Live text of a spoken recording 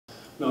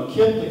Now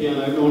Kip,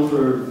 again, I've known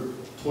for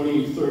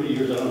 20, 30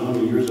 years, I don't know how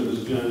many years it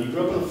has been. He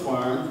grew up on a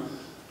farm,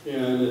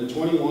 and at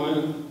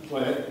 21,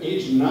 well, at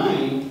age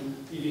 9,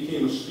 he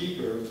became a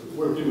speaker,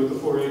 working with the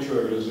 4-H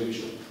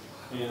organization.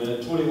 And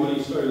at 21,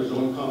 he started his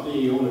own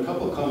company. He owned a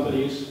couple of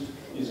companies.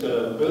 He's got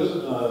a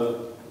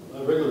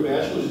regular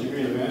bachelor's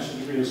degree and a master's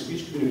degree in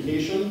speech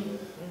communication.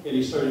 And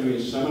he started doing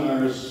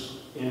seminars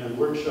and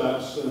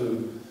workshops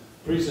and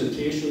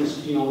presentations,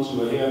 keynotes, and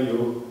what have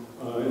you,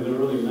 in the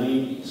early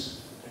 90s.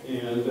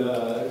 And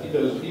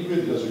he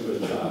really does a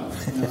good job.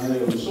 And I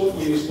am so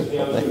pleased to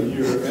have him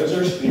here as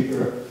our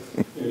speaker.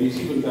 And he's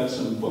even got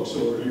some books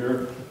over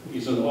here.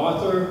 He's an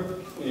author,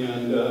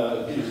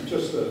 and he's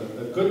just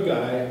a good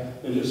guy.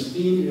 And his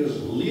theme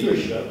is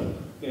leadership.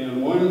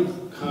 And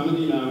one common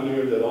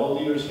denominator that all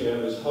leaders have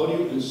is how do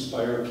you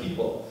inspire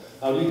people?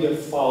 How do you get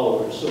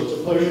followers? So it's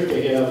a pleasure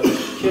to have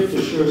Kip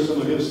to share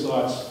some of his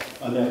thoughts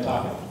on that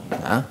topic.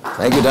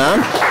 Thank you,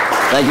 Don.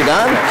 Thank you,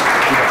 Don.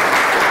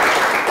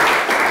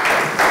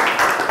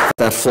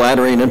 That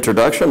flattering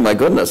introduction, my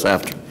goodness,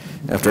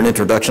 after an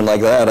introduction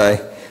like that,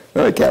 I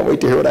really can't wait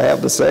to hear what I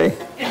have to say.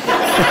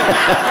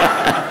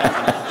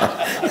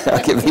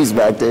 I'll give these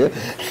back to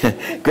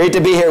you. Great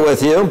to be here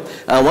with you.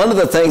 One of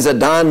the things that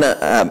Don,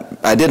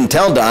 I didn't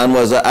tell Don,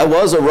 was I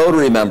was a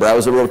Rotary member. I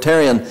was a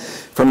Rotarian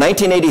from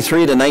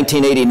 1983 to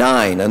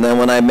 1989, and then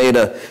when I made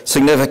a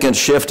significant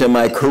shift in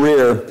my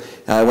career,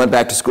 I went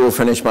back to school,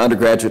 finished my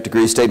undergraduate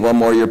degree, stayed one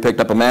more year, picked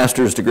up a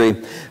master's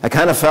degree. I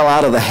kind of fell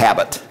out of the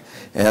habit.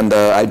 And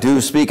I do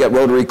speak at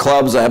Rotary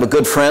clubs. I have a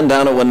good friend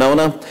down at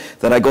Winona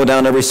that I go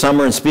down every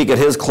summer and speak at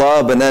his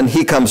club, and then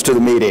he comes to the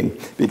meeting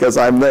because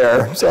I'm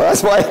there. So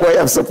that's my way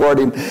of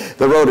supporting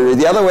the Rotary.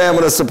 The other way I'm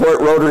going to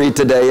support Rotary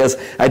today is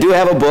I do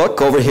have a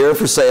book over here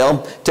for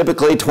sale,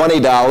 typically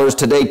 $20,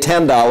 today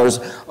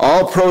 $10.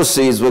 All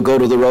proceeds will go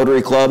to the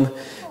Rotary Club.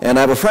 And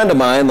I have a friend of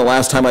mine, the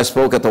last time I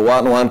spoke at the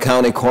Watonwan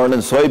County Corn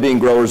and Soybean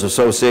Growers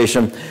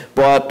Association,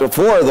 bought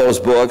 4 of those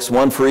books,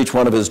 one for each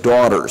one of his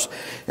daughters.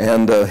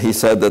 And he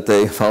said that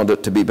they found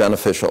it to be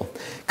beneficial.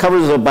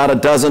 Covers about a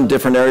dozen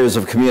different areas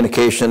of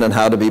communication and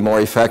how to be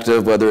more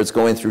effective, whether it's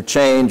going through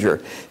change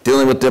or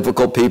dealing with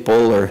difficult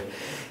people or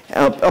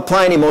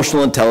applying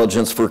emotional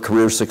intelligence for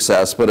career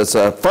success. But it's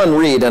a fun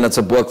read, and it's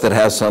a book that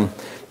has some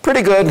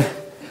pretty good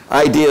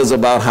ideas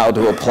about how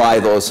to apply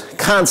those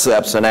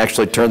concepts and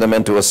actually turn them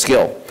into a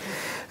skill.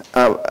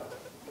 I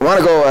want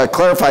to go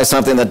clarify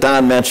something that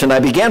Don mentioned.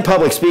 I began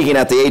public speaking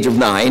at the age of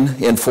 9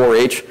 in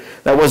 4-H.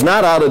 That was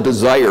not out of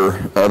desire.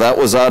 That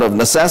was out of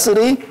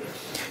necessity.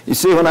 You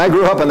see, when I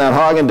grew up on that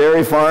hog and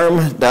dairy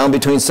farm down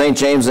between St.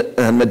 James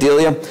and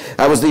Medelia,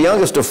 I was the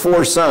youngest of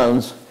 4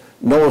 sons,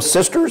 no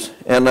sisters,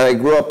 and I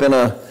grew up in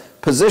a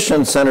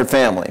position-centered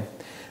family.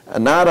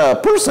 Not a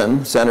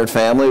person-centered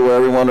family where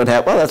everyone would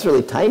have, well, that's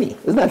really tiny.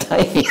 Isn't that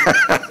tiny?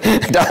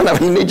 Don,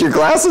 you need your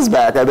glasses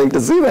back, I think,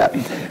 to see that.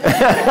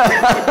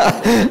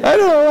 I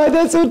don't know why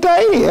that's so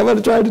tiny. I'm going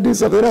to try to do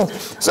something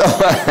else. So,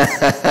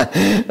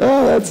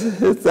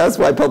 that's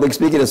why public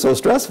speaking is so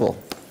stressful.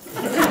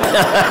 Okay,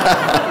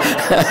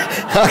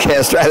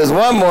 let's try this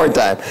one more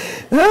time.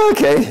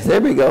 Okay, there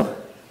we go.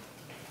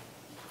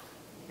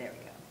 There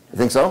we go. You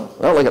think so?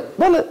 Oh, look at,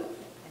 well,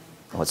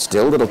 oh, it's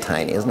still a little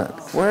tiny, isn't it?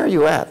 Where are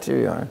you at? Here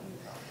you are.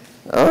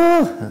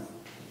 Oh,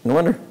 no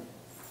wonder.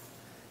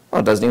 Oh,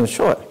 it doesn't even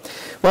show it.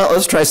 Well,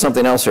 let's try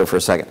something else here for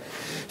a second.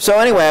 So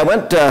anyway,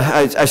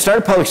 I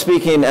started public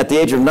speaking at the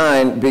age of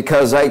 9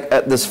 because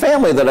this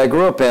family that I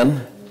grew up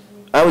in,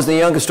 I was the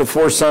youngest of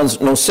 4 sons,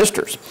 no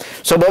sisters.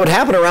 So what would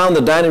happen around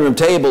the dining room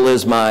table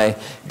is my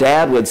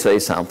dad would say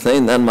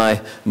something, then my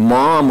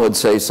mom would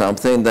say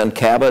something, then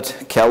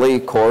Cabot, Kelly,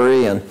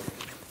 Corey, and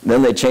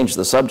then they'd change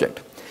the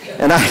subject.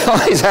 And I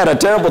always had a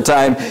terrible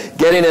time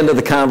getting into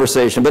the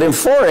conversation. But in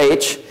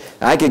 4-H,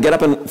 I could get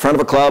up in front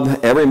of a club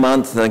every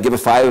month and give a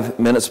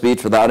 5-minute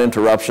speech without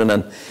interruption,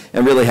 and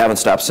really haven't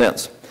stopped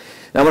since.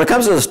 Now, when it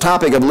comes to this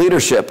topic of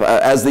leadership,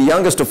 as the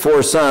youngest of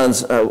 4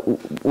 sons,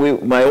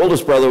 my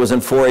oldest brother was in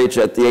 4-H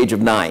at the age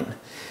of 9.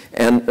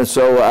 And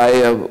so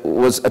I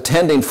was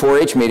attending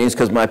 4-H meetings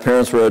because my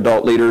parents were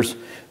adult leaders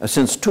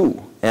since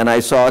 2. And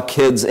I saw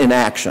kids in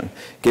action,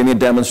 giving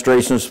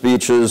demonstration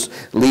speeches,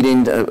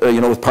 leading,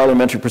 with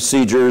parliamentary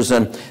procedures.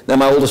 And then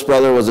my oldest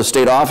brother was a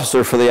state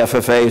officer for the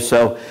FFA,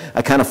 so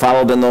I kind of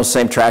followed in those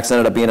same tracks,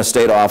 ended up being a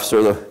state officer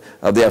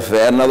of the FFA.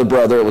 I had another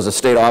brother who was a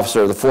state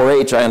officer of the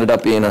 4-H. I ended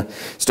up being a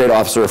state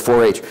officer of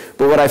 4-H.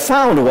 But what I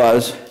found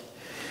was,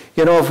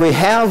 if we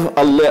have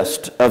a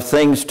list of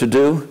things to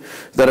do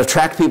that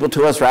attract people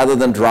to us rather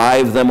than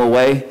drive them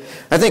away,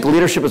 I think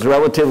leadership is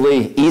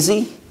relatively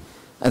easy.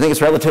 I think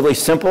it's relatively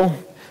simple.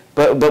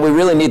 But we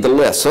really need the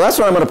list. So that's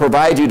what I'm going to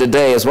provide you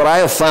today, is what I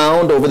have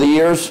found over the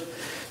years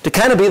to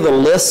kind of be the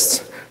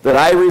lists that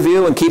I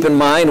review and keep in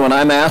mind when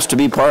I'm asked to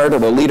be part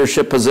of a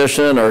leadership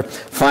position or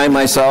find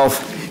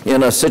myself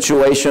in a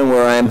situation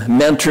where I'm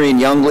mentoring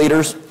young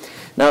leaders.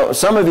 Now,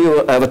 some of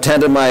you have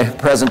attended my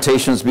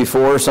presentations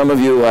before, some of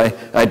you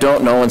I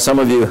don't know, and some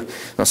of you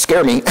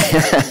scare me.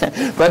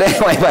 But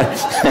anyway,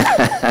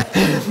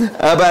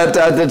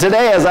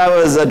 today as I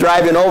was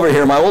driving over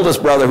here, my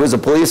oldest brother, who's a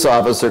police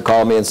officer,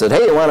 called me and said,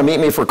 hey, you want to meet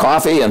me for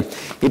coffee? And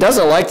he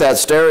doesn't like that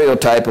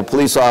stereotype of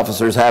police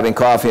officers having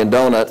coffee and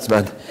donuts,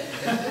 but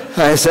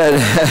I said,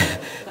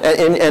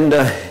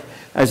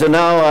 I said,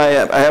 no,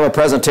 I have a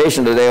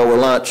presentation today over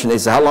lunch. And he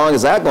said, how long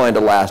is that going to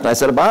last? And I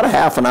said, about a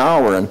half an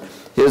hour. And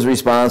his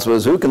response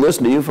was, who can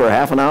listen to you for a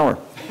half an hour?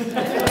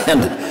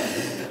 And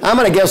I'm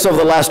going to guess over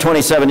the last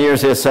 27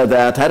 years he has said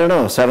that, I don't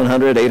know,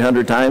 700,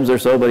 800 times or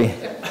so, but he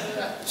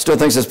still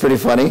thinks it's pretty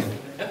funny.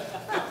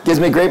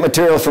 Gives me great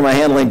material for my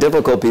Handling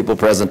Difficult People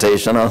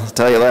presentation, I'll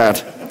tell you that.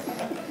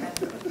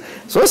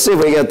 So let's see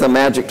if we get the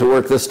magic to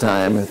work this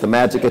time. The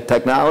magic of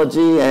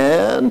technology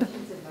and...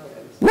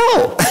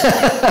 No!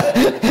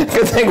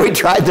 Good thing we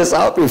tried this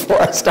out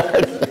before I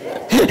started.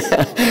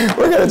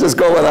 We're going to just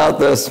go without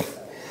this.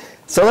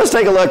 So let's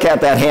take a look at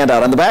that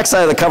handout. On the back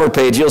side of the cover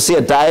page, you'll see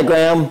a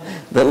diagram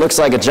that looks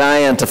like a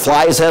giant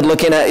fly's head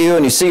looking at you,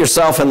 and you see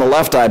yourself in the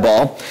left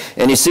eyeball,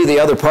 and you see the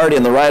other party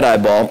in the right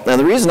eyeball. And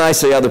the reason I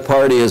say other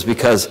party is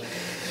because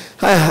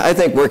I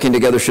think working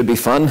together should be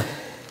fun.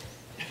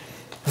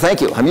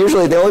 Thank you. I'm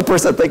usually the only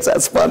person that thinks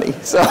that's funny,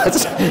 so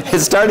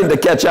it's starting to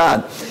catch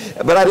on.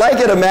 But I'd like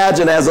you to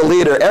imagine as a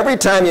leader, every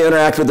time you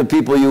interact with the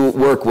people you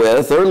work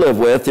with or live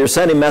with, you're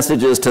sending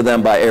messages to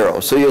them by arrow.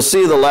 So you'll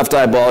see the left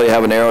eyeball, you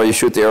have an arrow, you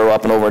shoot the arrow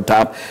up and over the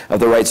top of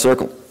the right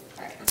circle.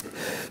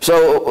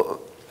 So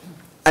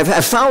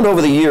I've found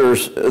over the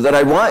years that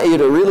I want you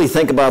to really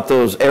think about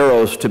those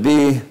arrows to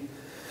be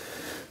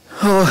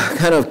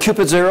kind of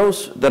Cupid's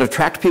arrows that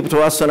attract people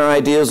to us and our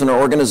ideas and our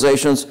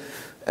organizations,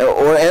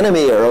 or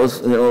enemy arrows,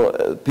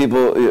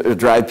 people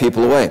drive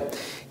people away.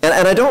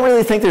 And I don't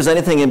really think there's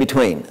anything in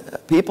between.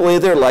 People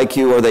either like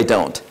you or they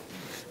don't.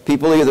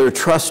 People either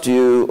trust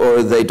you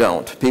or they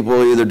don't.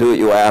 People either do what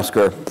you ask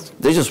or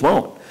they just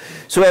won't.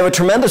 So we have a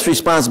tremendous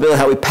responsibility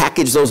how we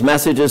package those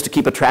messages to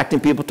keep attracting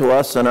people to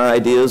us and our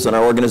ideas and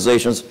our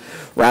organizations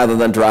rather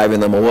than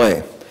driving them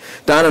away.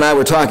 Don and I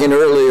were talking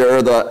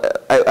earlier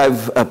that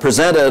I've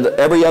presented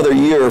every other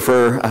year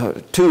for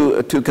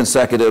two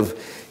consecutive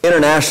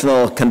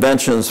international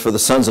conventions for the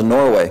Sons of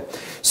Norway.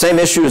 Same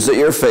issues that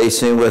you're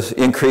facing with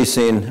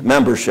increasing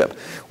membership.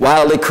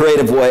 Wildly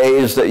creative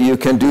ways that you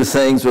can do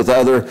things with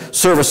other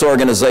service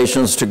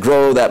organizations to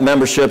grow that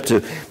membership, to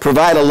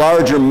provide a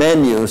larger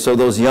menu so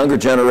those younger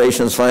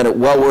generations find it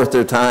well worth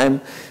their time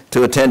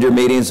to attend your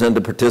meetings and to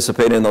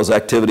participate in those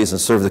activities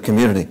and serve the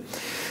community.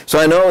 So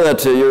I know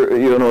that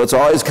it's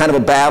always kind of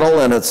a battle,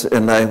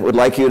 and I would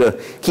like you to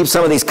keep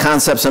some of these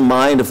concepts in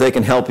mind if they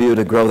can help you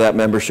to grow that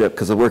membership,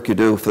 because the work you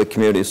do for the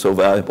community is so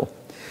valuable.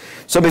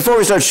 So before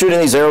we start shooting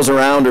these arrows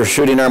around or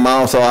shooting our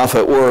mouth off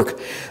at work,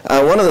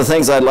 one of the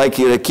things I'd like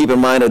you to keep in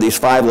mind are these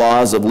 5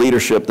 laws of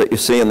leadership that you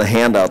see in the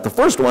handout. The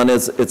first one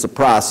is it's a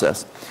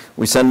process.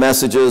 We send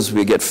messages,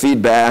 we get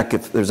feedback.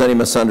 If there's any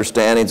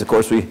misunderstandings, of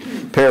course, we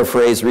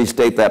paraphrase,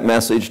 restate that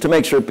message to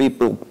make sure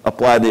people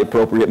apply the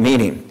appropriate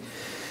meaning.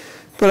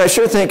 But I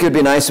sure think it would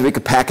be nice if we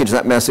could package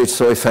that message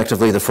so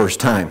effectively the first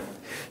time.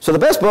 So the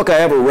best book I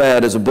ever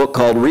read is a book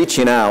called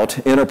Reaching Out,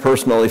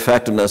 Interpersonal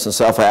Effectiveness and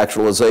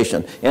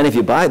Self-Actualization. And if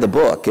you buy the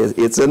book,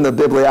 it's in the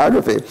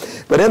bibliography.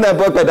 But in that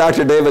book by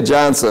Dr. David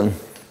Johnson,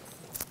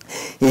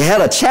 he had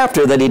a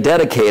chapter that he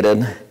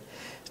dedicated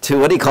to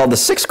what he called the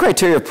 6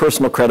 criteria of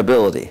personal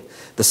credibility.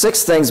 The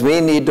 6 things we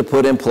need to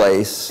put in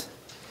place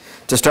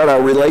to start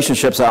our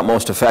relationships out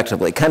most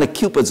effectively, kind of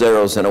Cupid's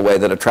arrows in a way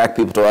that attract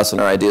people to us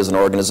and our ideas and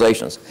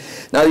organizations.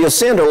 Now you'll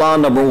see under law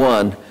number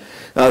 1,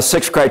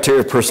 6 criteria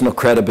of personal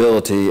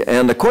credibility,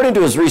 and according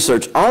to his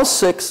research, all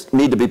 6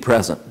 need to be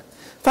present.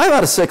 5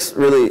 out of 6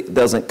 really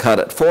doesn't cut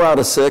it. 4 out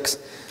of 6,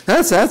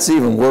 that's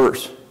even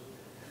worse.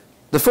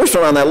 The first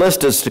one on that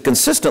list is to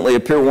consistently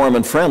appear warm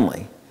and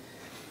friendly.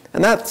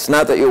 And that's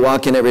not that you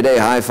walk in every day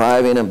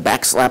high-fiving and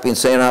backslapping,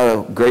 saying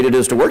how great it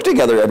is to work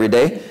together every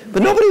day,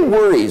 but nobody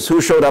worries who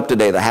showed up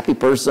today, the happy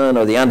person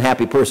or the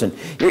unhappy person.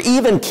 You're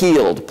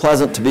even-keeled,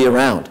 pleasant to be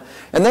around.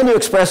 And then you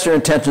express your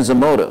intentions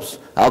and motives.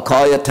 I'll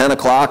call you at 10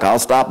 o'clock, I'll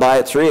stop by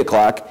at 3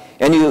 o'clock,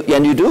 and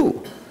you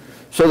do.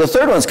 So the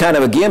third one's kind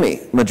of a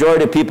gimme.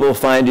 Majority of people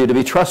find you to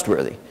be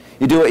trustworthy.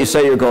 You do what you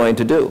say you're going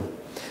to do.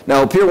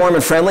 Now, appear warm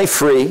and friendly,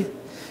 free.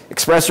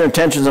 Express your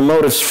intentions and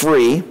motives,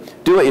 free.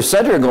 Do what you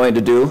said you're going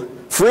to do,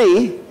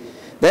 free.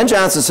 Then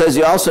Johnson says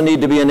you also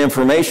need to be an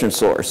information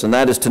source, and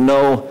that is to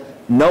know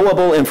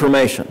knowable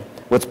information.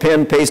 What's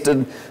pinned,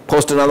 pasted,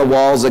 posted on the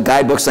walls, the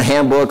guidebooks, the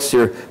handbooks,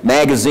 your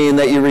magazine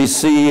that you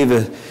receive,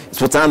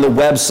 it's what's on the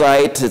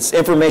website, it's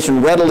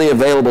information readily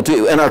available to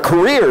you. And our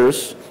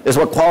careers is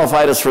what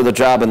qualified us for the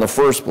job in the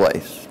first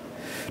place.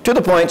 To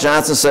the point,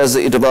 Johnson says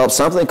that you develop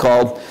something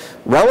called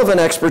relevant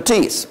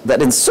expertise,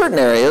 that in certain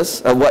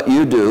areas of what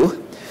you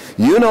do,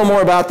 you know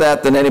more about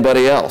that than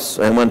anybody else.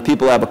 And when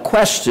people have a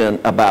question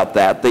about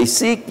that, they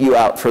seek you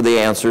out for the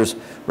answers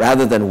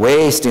rather than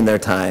wasting their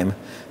time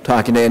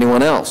talking to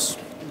anyone else.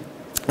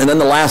 And then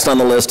the last on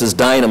the list is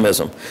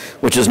dynamism,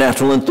 which is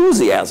natural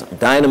enthusiasm.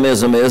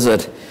 Dynamism is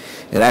that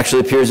it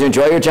actually appears you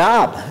enjoy your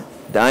job.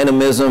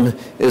 Dynamism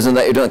isn't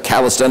that you're doing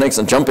calisthenics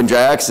and jumping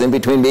jacks in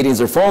between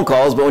meetings or phone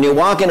calls, but when you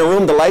walk in a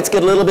room, the lights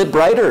get a little bit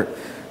brighter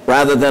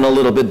rather than a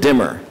little bit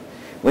dimmer.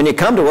 When you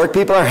come to work,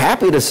 people are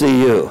happy to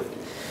see you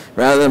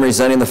rather than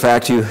resenting the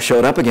fact you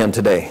showed up again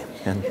today.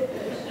 And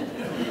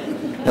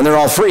they're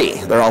all free.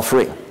 They're all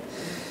free.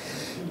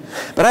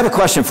 But I have a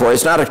question for you.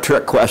 It's not a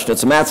trick question.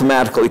 It's a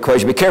mathematical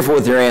equation. Be careful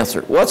with your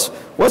answer.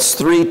 What's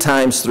 3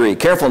 times 3?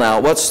 Careful now.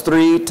 What's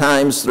 3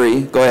 times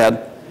 3? Go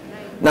ahead.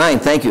 9.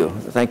 Thank you.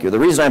 Thank you. The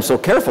reason I'm so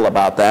careful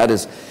about that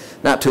is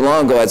not too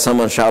long ago I had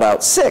someone shout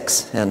out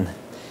 6. And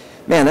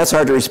man, that's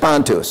hard to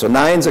respond to. So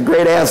 9's a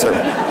great answer.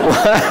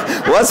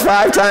 What's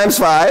 5 times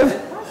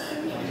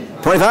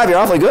 5? 25. You're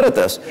awfully good at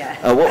this.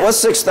 What's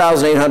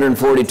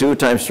 6,842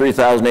 times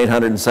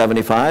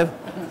 3,875?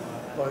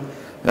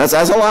 That's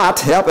a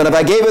lot. Yep. And if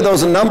I gave you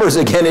those numbers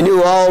again and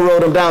you all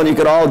wrote them down, you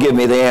could all give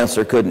me the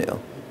answer, couldn't you?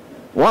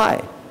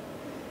 Why?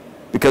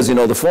 Because you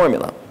know the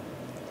formula.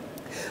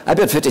 I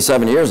bet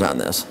 57 years on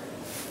this.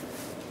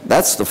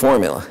 That's the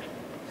formula.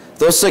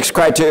 Those 6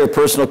 criteria: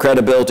 personal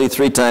credibility,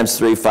 3 times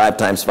 3, 5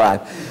 times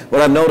 5.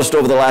 What I've noticed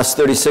over the last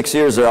 36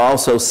 years, there are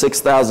also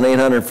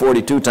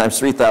 6,842 times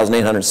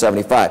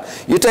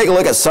 3,875. You take a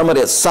look at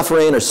somebody that's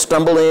suffering or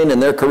stumbling in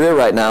their career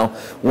right now,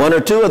 1 or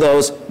 2 of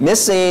those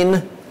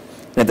missing.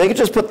 And if they could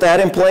just put that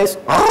in place,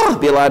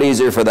 it'd be a lot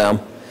easier for them.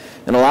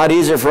 And a lot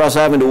easier for us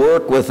having to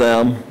work with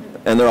them,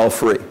 and they're all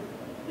free.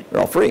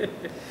 They're all free.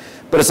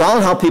 But it's all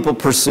in how people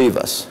perceive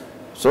us.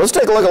 So let's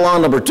take a look at law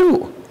number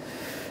 2.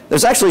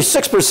 There's actually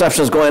 6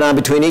 perceptions going on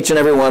between each and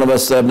every one of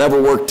us that have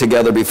never worked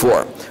together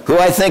before. Who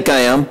I think I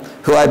am,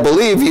 who I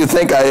believe you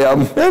think I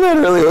am, and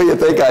then really who you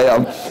think I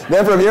am.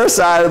 Then from your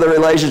side of the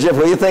relationship,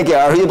 who you think you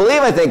are, who you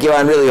believe I think you are,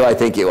 and really who I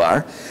think you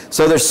are.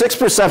 So there's 6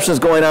 perceptions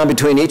going on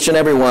between each and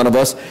every one of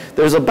us.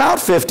 There's about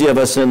 50 of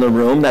us in the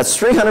room. That's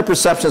 300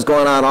 perceptions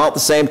going on all at the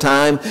same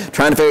time,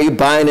 trying to figure, are you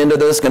buying into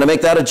this, going to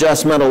make that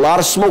adjustment, a lot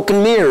of smoke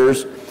and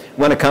mirrors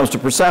when it comes to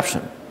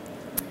perception.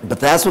 But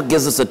that's what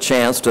gives us a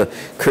chance to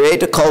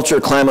create a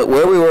culture, climate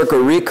where we work,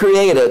 or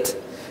recreate it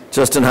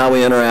just in how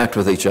we interact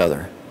with each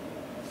other.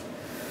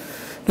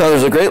 Now,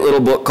 there's a great little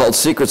book called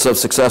Secrets of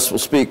Successful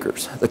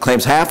Speakers that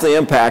claims half the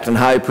impact on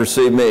how you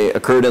perceive me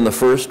occurred in the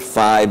first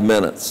 5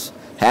 minutes.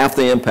 Half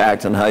the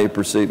impact on how you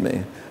perceive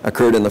me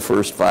occurred in the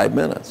first 5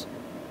 minutes.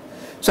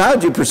 So how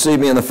did you perceive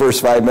me in the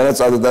first 5 minutes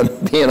other than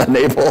being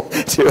unable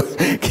to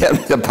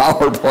get the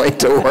PowerPoint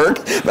to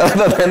work? But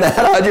other than that,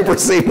 how did you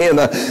perceive me in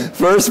the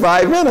first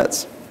 5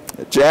 minutes?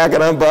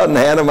 Jacket unbuttoned,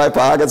 hand in my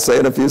pocket,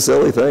 saying a few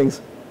silly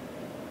things.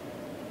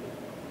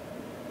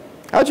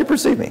 How did you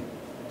perceive me?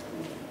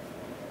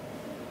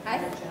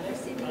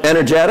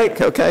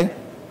 Energetic, okay.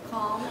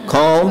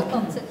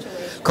 Calm.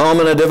 Calm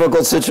in a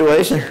difficult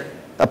situation.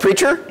 A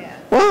preacher? Yeah.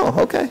 Wow,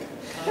 okay.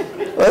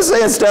 Let's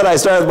say instead I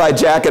started with my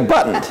jacket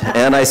buttoned,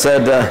 and I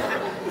said,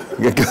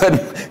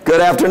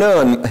 good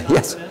afternoon.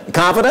 Yes,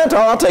 confident? Oh,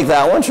 I'll take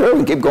that one. Sure,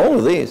 we can keep going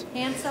with these.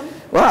 Handsome.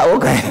 Wow,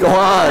 okay, go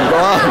on.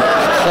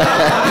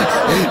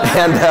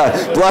 And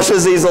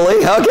blushes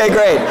easily. Okay,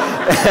 great.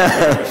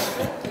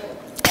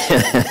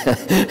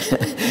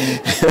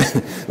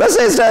 Let's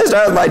say I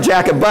started with my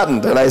jacket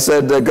buttoned, and I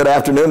said, good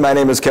afternoon, my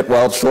name is Kit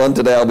Welchlin.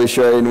 Today I'll be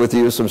sharing with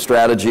you some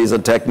strategies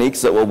and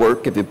techniques that will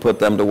work if you put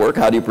them to work.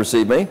 How do you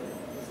perceive me?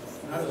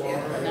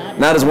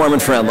 Not as warm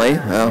and friendly,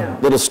 a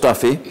little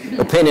stuffy,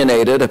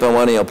 opinionated. If I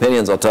want any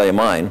opinions, I'll tell you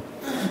mine.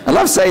 I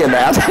love saying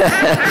that.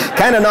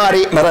 Kind of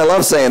naughty, but I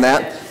love saying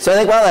that. So I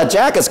think, well, that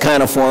jacket's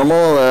kind of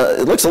formal.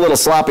 It looks a little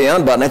sloppy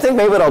unbuttoned. I think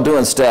maybe what I'll do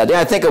instead,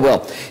 I think I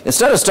will.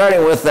 Instead of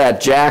starting with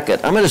that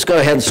jacket, I'm going to just go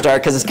ahead and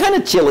start, because it's kind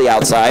of chilly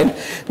outside.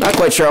 Not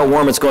quite sure how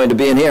warm it's going to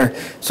be in here.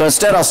 So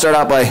instead, I'll start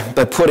out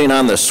by putting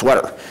on this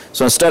sweater.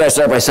 So instead, I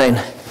start by saying,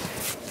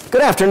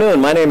 good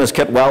afternoon, my name is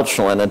Kit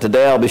Welchlin, and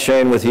today I'll be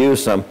sharing with you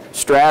some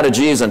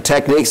strategies and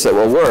techniques that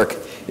will work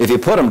if you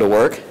put them to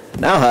work.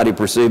 Now, how do you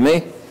perceive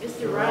me?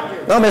 Mr.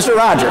 Rogers. Oh, Mr.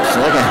 Rogers.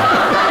 Okay.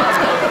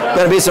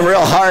 Going to be some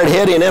real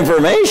hard-hitting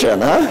information,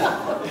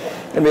 huh?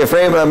 Going to be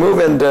afraid when I move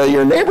into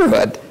your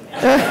neighborhood.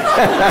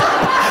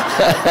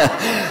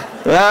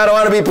 Well, I don't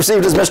want to be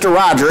perceived as Mr.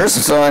 Rogers,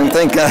 so I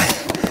think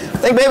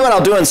maybe what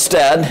I'll do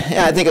instead,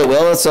 I think I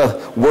will. It's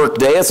a work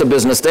day. It's a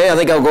business day. I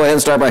think I'll go ahead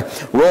and start by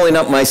rolling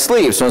up my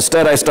sleeves. So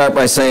instead, I start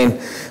by saying,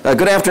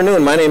 good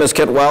afternoon. My name is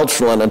Kit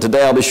Welchlin, and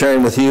today I'll be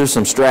sharing with you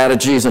some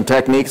strategies and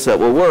techniques that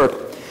will work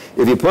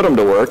if you put them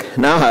to work.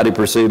 Now, how do you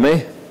perceive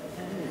me?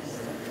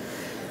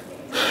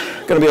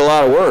 Going to be a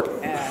lot of work.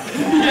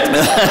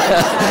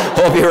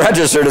 Hope you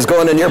registered as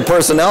going in your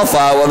personnel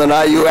file whether or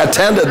not you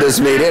attended this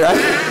meeting. Right?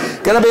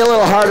 Going to be a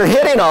little harder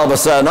hitting all of a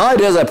sudden. All I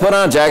did is I put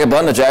on a jacket,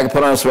 buttoned a jacket,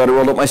 put on a sweater,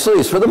 rolled up my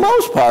sleeves. For the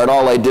most part,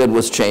 all I did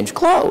was change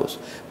clothes.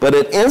 But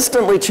it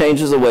instantly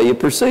changes the way you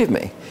perceive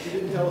me. You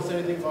didn't tell us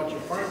anything about your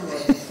farm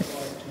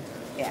life.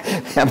 Yeah.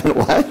 Haven't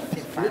what?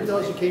 You didn't tell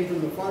us you came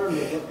from the farm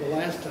the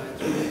last time,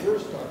 so we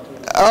first talked to you.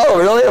 Oh,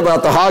 really?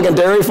 About the hog and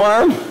dairy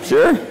farm?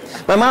 Sure.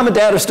 My mom and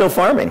dad are still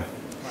farming.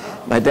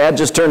 My dad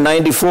just turned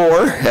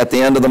 94 at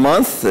the end of the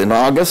month in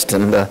August,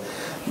 and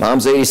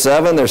Mom's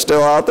 87. They're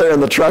still out there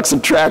in the trucks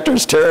and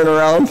tractors tearing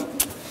around.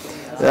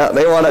 Yeah,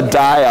 they want to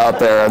die out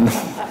there, and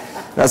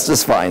that's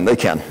just fine. They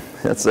can.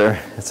 It's their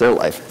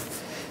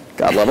life.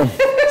 God love them.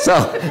 So,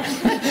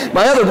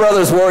 my other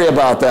brothers worry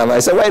about them. I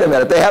said, wait a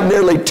minute, they have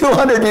nearly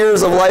 200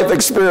 years of life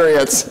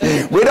experience.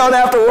 We don't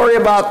have to worry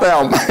about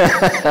them.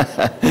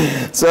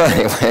 So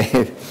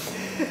anyway,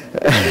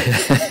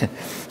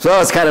 so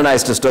it's kind of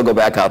nice to still go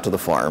back out to the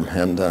farm.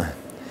 And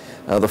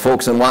the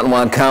folks in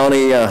Watonwan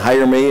County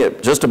hire me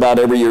just about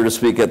every year to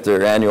speak at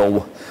their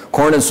annual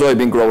Corn and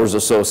Soybean Growers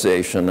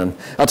Association. And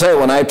I'll tell you,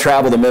 when I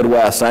travel the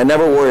Midwest, I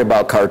never worry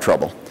about car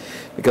trouble,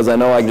 because I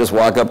know I can just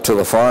walk up to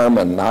the farm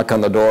and knock on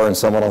the door and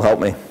someone will help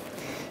me.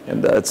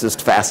 And it's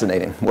just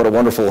fascinating. What a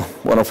wonderful,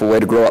 wonderful way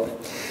to grow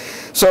up.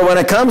 So when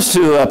it comes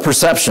to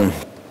perception,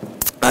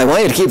 I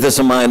want you to keep this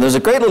in mind. There's a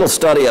great little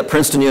study at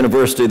Princeton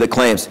University that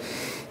claims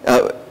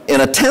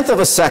in a tenth of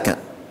a second,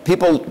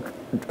 people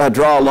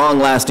draw a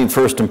long-lasting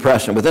first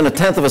impression. Within a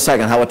tenth of a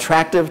second, how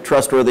attractive,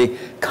 trustworthy,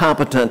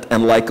 competent,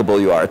 and likable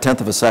you are. A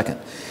tenth of a second.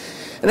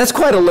 And that's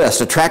quite a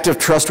list. Attractive,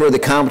 trustworthy,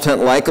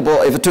 competent,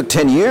 likable. If it took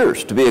 10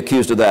 years to be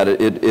accused of that,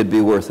 it'd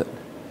be worth it.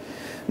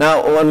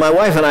 Now, when my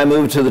wife and I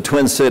moved to the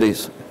Twin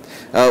Cities,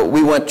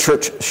 we went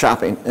church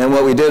shopping. And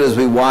what we did is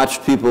we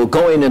watched people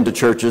going into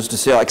churches to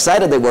see how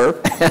excited they were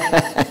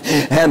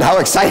and how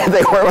excited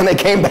they were when they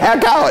came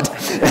back out.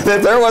 And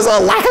if there was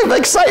a lack of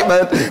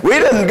excitement, we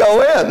didn't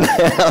go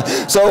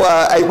in. So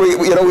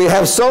we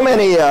have so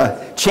many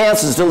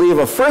chances to leave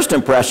a first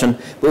impression,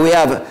 but we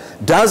have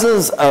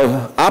dozens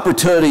of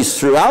opportunities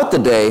throughout the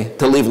day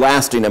to leave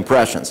lasting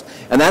impressions.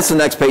 And that's the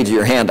next page of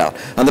your handout.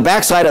 On the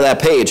back side of that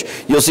page,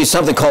 you'll see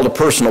something called a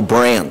personal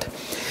brand.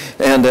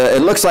 And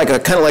it looks like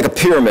kind of like a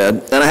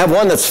pyramid. And I have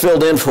one that's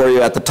filled in for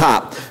you at the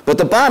top. But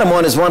the bottom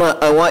one is one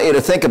I want you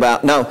to think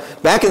about. Now,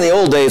 back in the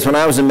old days when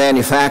I was in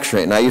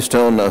manufacturing, I used to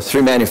own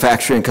 3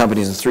 manufacturing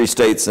companies in 3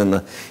 states in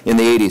the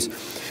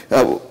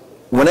 80s.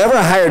 Whenever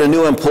I hired a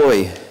new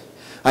employee,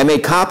 I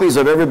made copies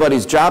of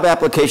everybody's job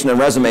application and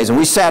resumes, and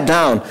we sat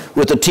down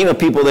with the team of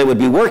people they would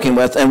be working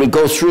with, and we'd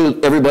go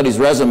through everybody's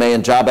resume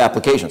and job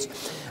applications.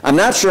 I'm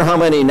not sure how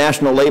many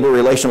national labor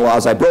relation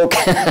laws I broke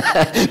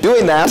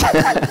doing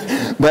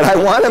that, but I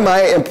wanted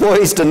my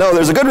employees to know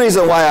there's a good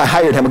reason why I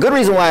hired him, a good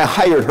reason why I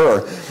hired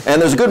her,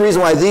 and there's a good reason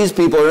why these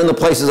people are in the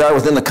places that are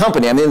within the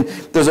company. I mean,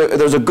 there's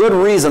a good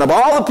reason of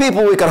all the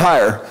people we could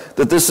hire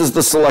that this is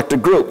the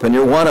selected group, and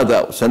you're one of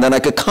those. And then I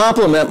could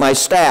compliment my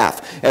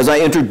staff as I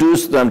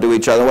introduced them to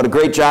each other, what a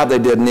great job they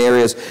did in the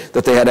areas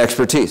that they had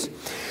expertise.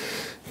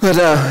 But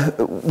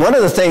one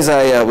of the things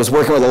I was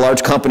working with a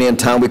large company in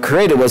town, we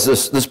created was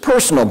this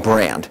personal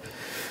brand.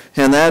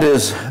 And that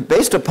is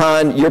based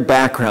upon your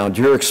background,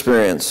 your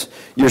experience,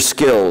 your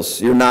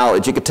skills, your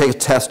knowledge. You could take a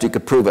test, you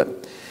could prove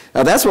it.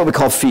 Now that's what we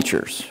call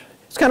features.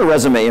 It's kind of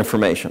resume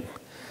information,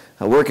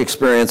 work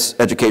experience,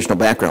 educational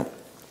background.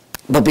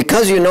 But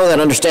because you know that,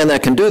 understand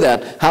that, can do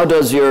that, how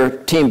does your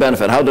team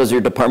benefit? How does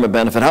your department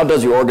benefit? How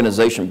does your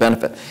organization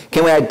benefit?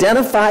 Can we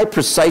identify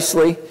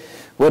precisely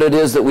what it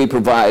is that we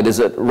provide? Is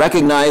it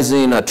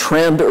recognizing a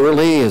trend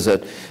early? Is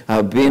it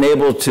being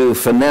able to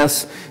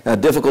finesse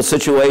difficult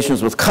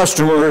situations with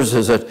customers?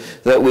 Is it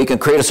that we can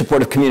create a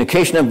supportive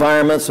communication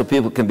environment so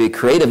people can be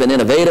creative and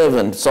innovative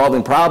and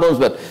solving problems?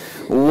 But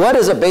what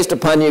is it based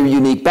upon your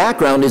unique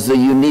background is the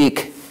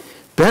unique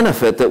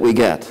benefit that we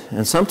get.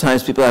 And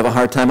sometimes people have a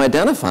hard time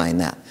identifying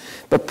that.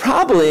 But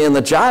probably in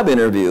the job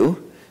interview,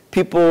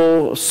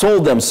 people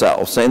sold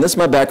themselves, saying, this is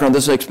my background,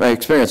 this is my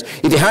experience.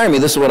 If you hire me,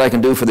 this is what I can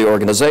do for the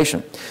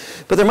organization.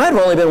 But there might have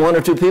only been 1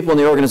 or 2 people in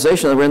the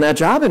organization that were in that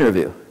job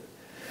interview.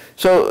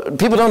 So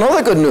people don't know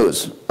the good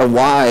news of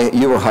why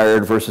you were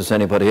hired versus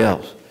anybody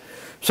else.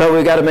 So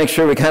we've got to make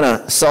sure we kind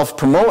of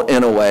self-promote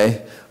in a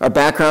way our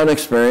background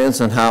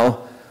experience and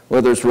how,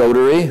 whether it's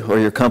Rotary or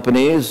your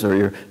companies or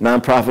your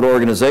nonprofit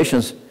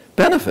organizations,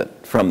 benefit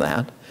from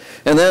that.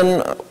 And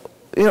then,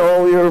 you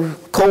know, your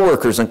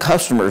coworkers and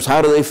customers,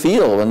 how do they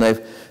feel when they've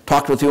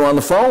talked with you on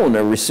the phone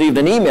or received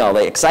an email? Are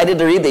they excited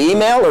to read the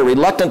email or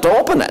reluctant to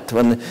open it?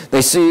 When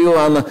they see you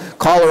on the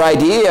caller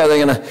ID, are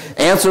they going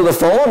to answer the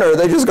phone or are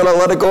they just going to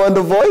let it go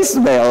into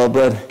voicemail?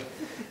 But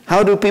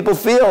how do people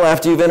feel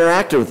after you've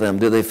interacted with them?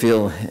 Do they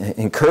feel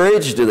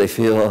encouraged? Do they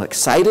feel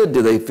excited?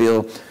 Do they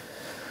feel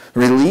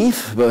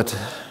relief? But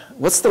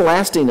what's the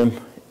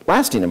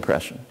lasting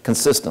impression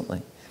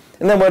consistently?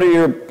 And then what are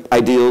your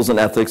ideals and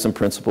ethics and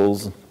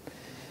principles?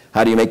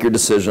 How do you make your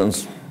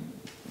decisions,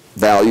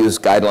 values,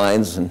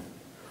 guidelines? And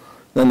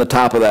then the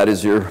top of that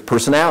is your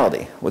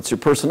personality. What's your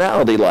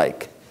personality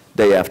like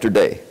day after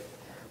day,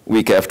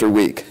 week after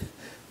week,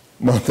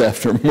 month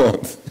after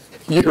month,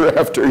 year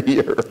after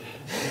year?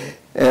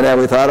 And have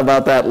we thought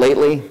about that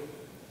lately?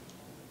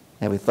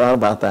 Have we thought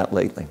about that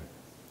lately?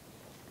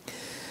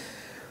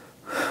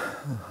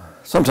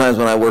 Sometimes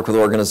when I work with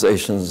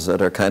organizations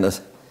that are kind of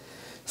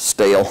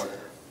stale,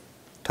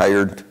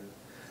 tired,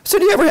 so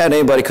do you ever had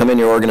anybody come in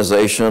your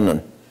organization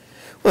and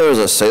whether it was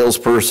a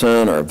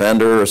salesperson or a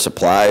vendor or a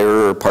supplier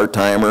or a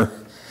part-timer,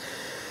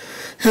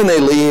 And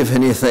they leave,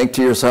 and you think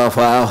to yourself,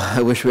 wow,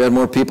 I wish we had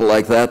more people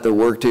like that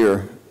worked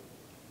here.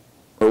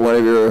 Or one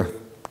of your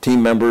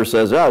team members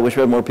says, oh, I wish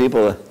we had more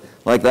people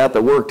like that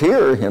worked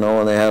here, you know,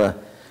 and they had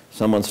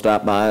someone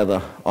stop by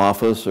the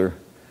office or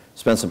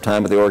spend some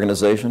time with the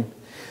organization.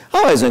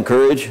 I always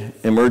encourage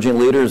emerging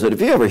leaders that if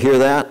you ever hear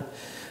that,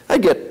 I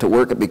get to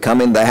work at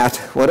becoming that,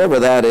 whatever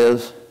that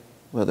is,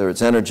 whether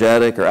it's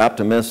energetic or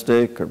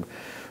optimistic or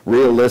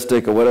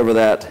realistic or whatever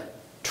that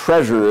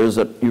treasure is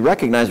that you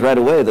recognize right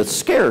away that's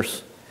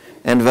scarce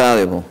and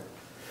valuable.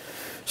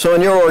 So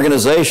in your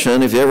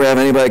organization, if you ever have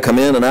anybody come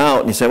in and out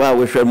and you say, wow, I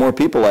wish we had more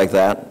people like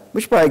that,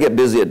 we should probably get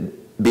busy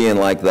at being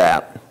like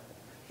that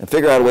and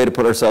figure out a way to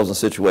put ourselves in a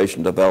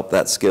situation to develop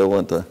that skill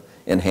and to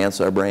enhance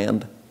our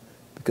brand,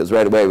 because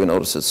right away we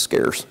notice it's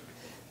scarce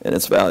and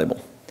it's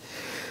valuable.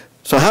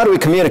 So how do we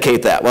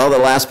communicate that? Well, the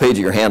last page of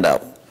your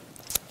handout.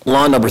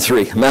 Law number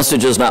 3,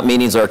 messages, not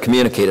meanings, are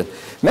communicated.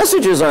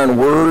 Messages are in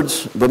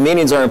words, but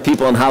meanings are in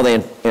people and how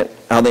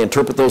they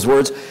interpret those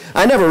words.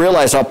 I never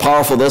realized how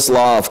powerful this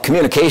law of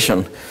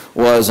communication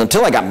was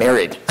until I got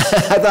married.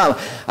 I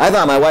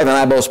thought my wife and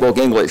I both spoke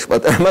English,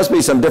 but there must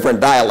be some different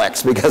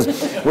dialects because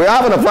we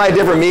often apply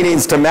different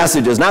meanings to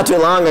messages. Not too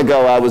long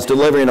ago, I was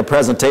delivering a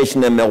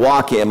presentation in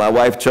Milwaukee, and my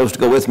wife chose to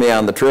go with me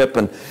on the trip,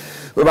 and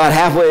we're about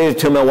halfway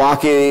to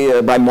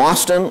Milwaukee by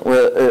Mauston,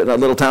 a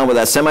little town with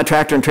that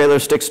semi-tractor and trailer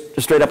sticks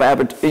straight up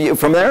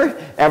from there,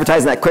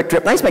 advertising that quick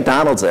trip. Nice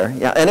McDonald's there.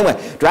 Yeah. Anyway,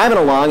 driving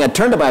along, I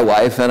turned to my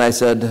wife and I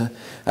said,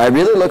 I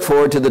really look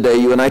forward to the day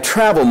you and I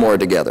travel more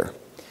together.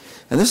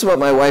 And this is what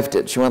my wife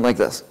did. She went like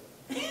this.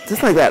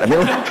 Just like that. I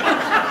mean,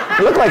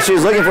 it looked like she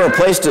was looking for a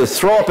place to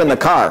throw up in the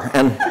car.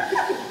 And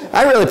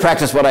I really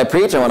practiced what I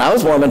preach. And when I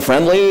was warm and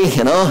friendly,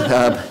 you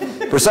know,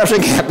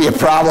 perception can't be a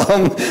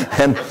problem.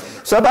 And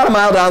so about a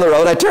mile down the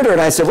road, I turned to her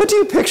and I said, what do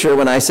you picture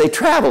when I say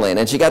traveling?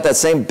 And she got that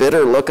same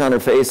bitter look on her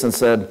face and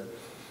said,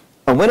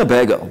 a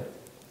Winnebago.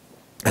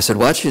 I said,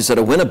 what? She said,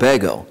 a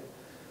Winnebago.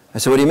 I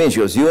said, what do you mean? She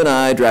goes, you and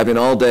I driving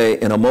all day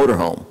in a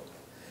motorhome.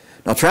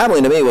 Now,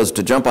 traveling to me was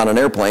to jump on an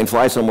airplane,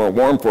 fly somewhere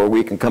warm for a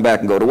week, and come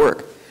back and go to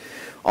work.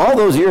 All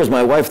those years,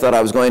 my wife thought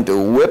I was going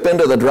to whip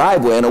into the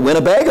driveway in a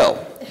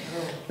Winnebago.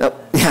 Now,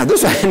 yeah,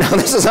 this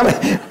is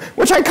something,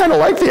 which I kind of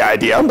like the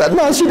idea, but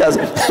no, she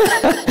doesn't.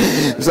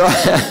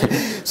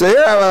 So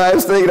here I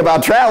was thinking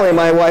about traveling,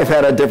 my wife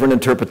had a different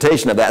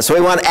interpretation of that. So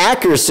we want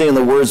accuracy in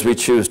the words we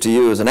choose to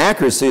use, and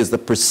accuracy is the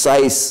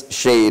precise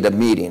shade of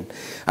meaning.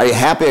 Are you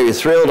happy? Are you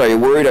thrilled? Are you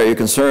worried? Are you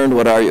concerned?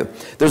 What are you?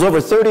 There's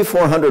over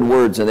 3,400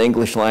 words in the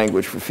English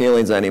language for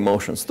feelings and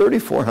emotions.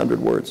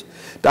 3,400 words.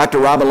 Dr.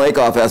 Robin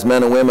Lakoff asked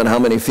men and women how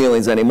many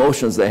feelings and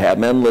emotions they have.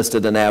 Men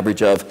listed an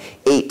average of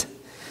 8.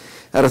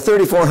 Out of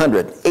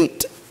 3,400,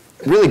 8.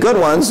 Really good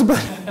ones, but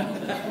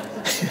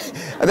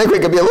I think we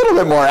could be a little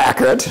bit more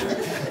accurate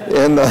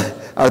in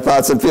our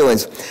thoughts and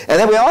feelings. And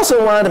then we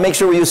also wanted to make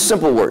sure we use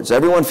simple words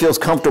everyone feels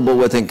comfortable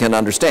with and can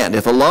understand.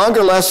 If a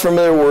longer, less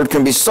familiar word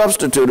can be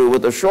substituted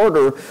with a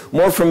shorter,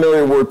 more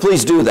familiar word,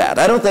 please do that.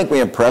 I don't think we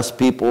impress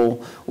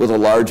people with a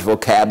large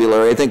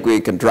vocabulary. I think we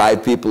can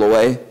drive people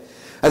away.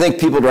 I think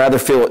people would rather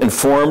feel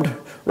informed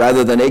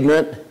rather than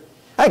ignorant.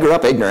 I grew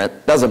up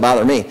ignorant. Doesn't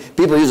bother me.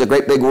 People use a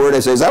great big word. I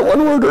say, is that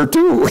one word or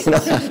two? You know,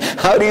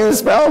 how do you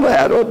spell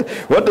that?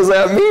 What does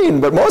that mean?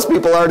 But most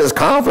people aren't as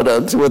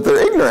confident with their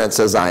ignorance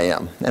as I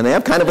am. And they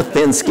have kind of a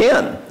thin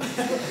skin.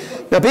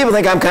 Now, people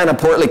think I'm kind of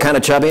portly, kind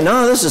of chubby.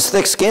 No, this is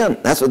thick skin.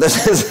 That's what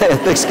this is,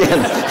 thick skin.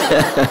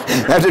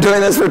 After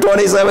doing this for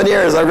 27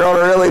 years, I've grown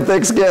a really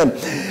thick skin.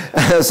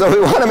 So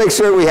we want to make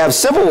sure we have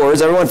simple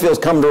words everyone feels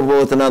comfortable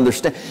with and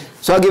understand.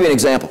 So I'll give you an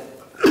example.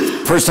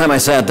 First time I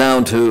sat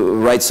down to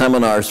write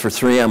seminars for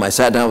 3M, I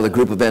sat down with a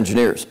group of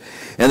engineers.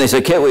 And they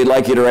said, Kit, we'd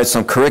like you to write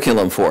some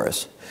curriculum for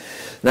us.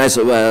 And I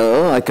said,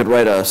 well, I could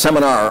write a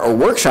seminar or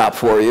workshop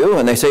for you.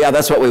 And they say, yeah,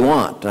 that's what we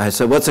want. I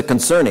said, what's it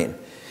concerning?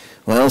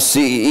 Well,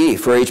 CEE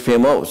for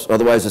HPMOs.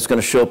 Otherwise, it's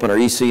going to show up in our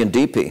EC and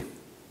DP.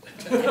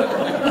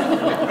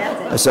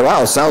 I said,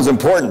 wow, sounds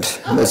important.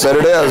 And they said,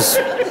 it is.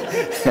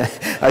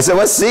 I said,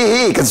 what's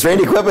CE? Constrained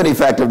equipment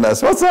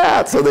effectiveness. What's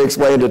that? So they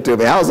explained it to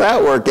me. How's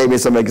that work? Gave me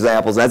some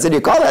examples. I said,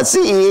 you call that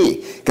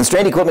CE,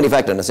 constrained equipment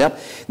effectiveness. Yep.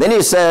 Then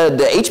you said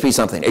HP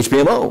something,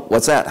 HPMO.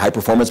 What's that? High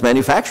performance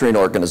manufacturing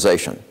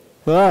organization.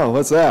 Wow,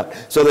 what's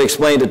that? So they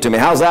explained it to me.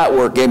 How's that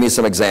work? Gave me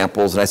some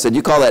examples. And I said,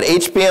 you call that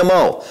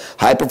HPMO,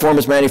 high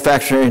performance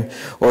manufacturing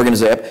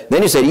organization.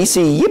 Then you said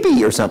EC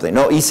Yippee or something.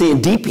 No, EC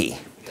and DP.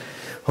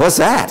 What's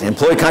that?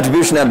 Employee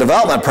contribution and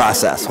development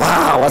process.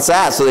 Wow, what's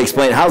that? So they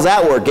explained, how's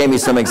that work? Gave me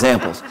some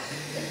examples.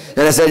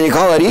 And I said, you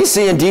call it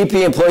EC and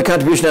DP, employee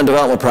contribution and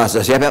development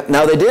process. Yep.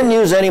 Now, they didn't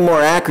use any more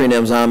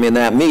acronyms on me in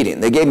that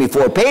meeting. They gave me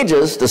 4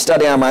 pages to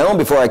study on my own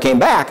before I came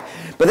back.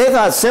 But they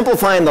thought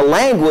simplifying the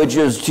language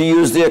is to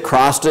use the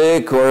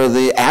acrostic or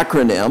the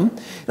acronym.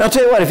 And I'll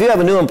tell you what, if you have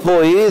a new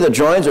employee that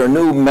joins or a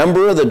new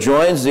member that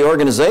joins the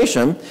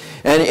organization,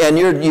 and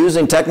you're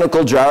using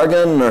technical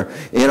jargon or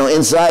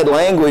inside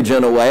language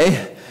in a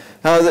way,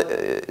 You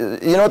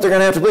know what they're going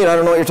to have to plead? I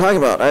don't know what you're talking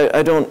about.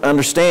 I don't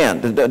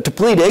understand. To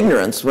plead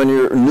ignorance when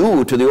you're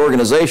new to the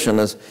organization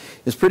is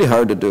pretty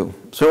hard to do.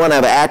 So we want to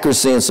have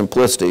accuracy and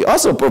simplicity.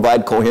 Also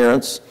provide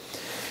coherence.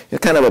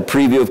 Kind of a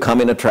preview of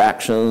coming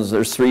attractions.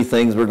 There's 3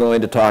 things we're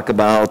going to talk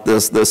about,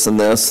 this, this, and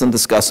this, and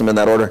discuss them in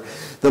that order.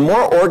 The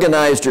more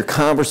organized your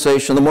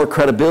conversation, the more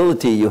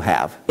credibility you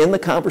have in the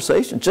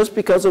conversation, just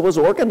because it was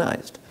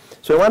organized.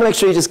 So I want to make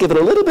sure you just give it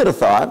a little bit of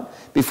thought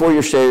before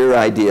you share your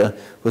idea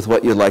with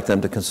what you'd like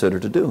them to consider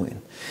to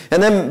doing.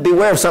 And then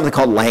beware of something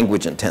called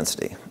language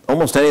intensity.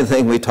 Almost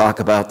anything we talk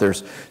about,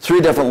 there's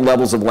 3 different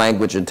levels of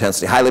language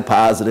intensity: highly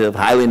positive,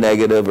 highly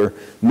negative, or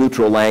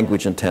neutral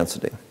language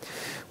intensity.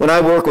 When I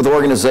work with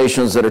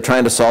organizations that are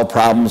trying to solve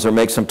problems or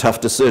make some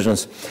tough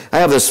decisions, I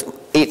have this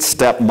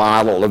 8-step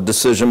model of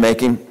decision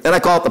making, and I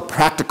call it the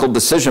practical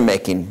decision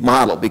making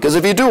model, because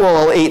if you do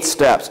all 8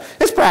 steps,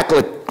 it's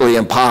practically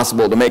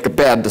impossible to make a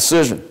bad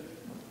decision.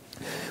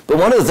 But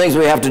one of the things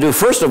we have to do,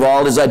 first of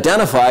all, is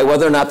identify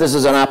whether or not this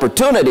is an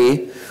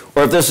opportunity,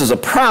 or if this is a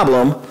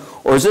problem,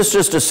 or is this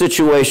just a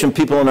situation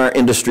people in our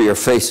industry are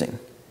facing.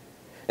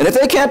 And if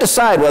they can't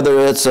decide whether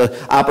it's an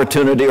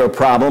opportunity or a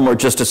problem or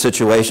just a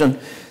situation,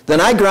 then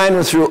I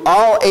grind through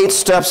all 8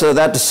 steps of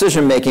that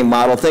decision-making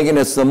model, thinking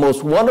it's the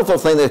most wonderful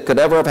thing that could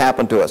ever have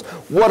happened to us.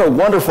 What a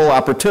wonderful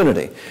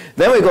opportunity.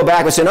 Then we go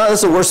back and say, no,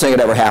 this is the worst thing that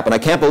ever happened. I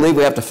can't believe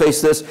we have to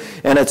face this,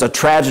 and it's a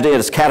tragedy, and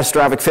it's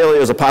catastrophic failure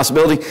is a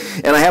possibility,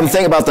 and I have them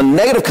think about the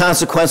negative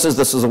consequences.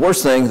 This is the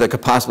worst thing that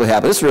could possibly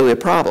happen. This is really a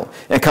problem,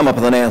 and come up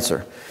with an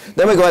answer.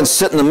 Then we go ahead and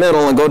sit in the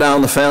middle and go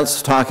down the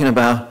fence talking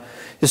about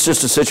it's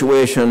just a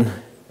situation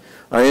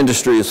our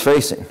industry is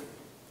facing.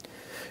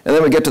 And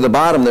then we get to the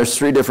bottom, there's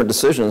 3 different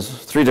decisions,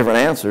 3 different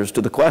answers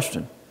to the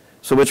question.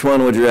 So which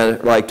one would you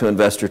like to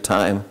invest your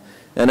time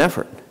and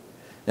effort?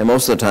 And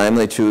most of the time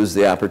they choose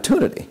the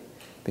opportunity,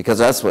 because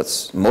that's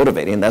what's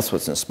motivating, that's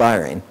what's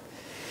inspiring.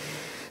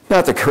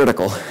 Not the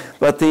critical,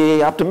 but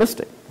the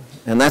optimistic.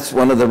 And that's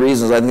one of the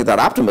reasons I think that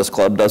Optimist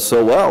Club does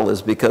so well,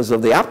 is because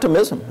of the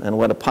optimism and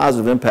what a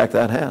positive impact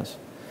that has.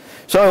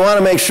 So we want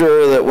to make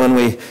sure that when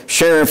we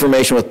share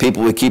information with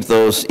people, we keep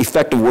those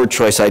effective word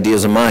choice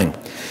ideas in mind.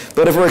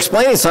 But if we're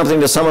explaining something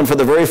to someone for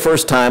the very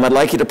first time, I'd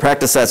like you to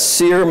practice that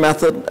SEER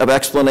method of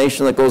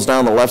explanation that goes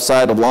down the left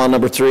side of law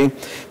number 3.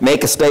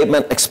 Make a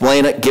statement,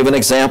 explain it, give an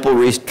example,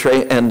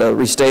 and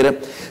restate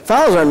it.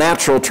 Follows our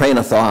natural train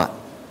of thought.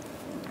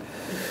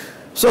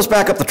 So let's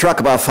back up the truck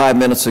about 5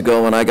 minutes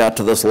ago when I got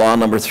to this law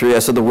number 3. I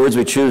said the words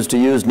we choose to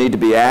use need to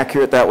be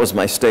accurate. That was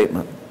my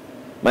statement.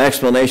 My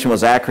explanation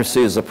was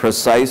accuracy is a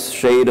precise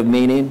shade of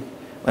meaning.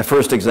 My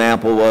first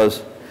example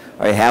was,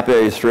 are you happy,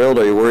 are you thrilled,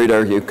 are you worried,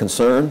 are you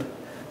concerned?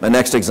 My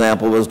next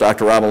example was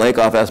Dr. Robin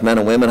Lakoff asked men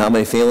and women how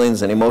many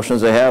feelings and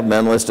emotions they have.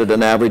 Men listed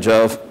an average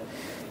of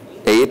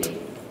 8.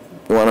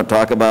 You want to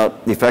talk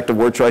about the effective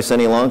word choice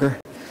any longer?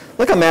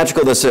 Look how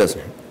magical this is.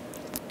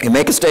 You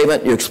make a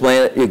statement, you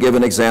explain it, you give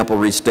an example,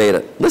 restate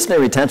it. Listening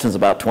retention is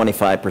about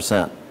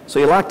 25%. So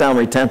you lock down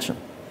retention.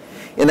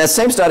 In that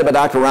same study by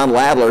Dr. Ron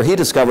Ladler, he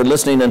discovered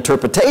listening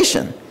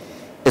interpretation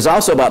is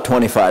also about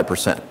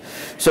 25%.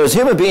 So as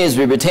human beings,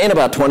 we retain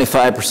about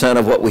 25%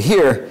 of what we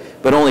hear,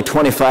 but only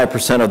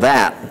 25% of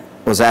that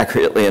was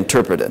accurately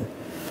interpreted.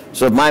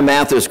 So if my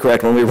math is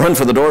correct, when we run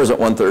for the doors at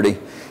 1:30,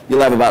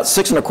 you'll have about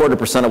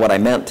 6.25% of what I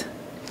meant.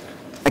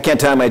 I can't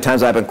tell you how many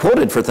times I've been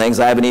quoted for things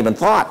I haven't even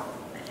thought,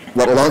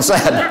 let alone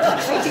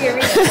said.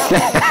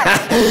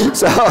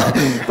 So,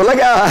 but look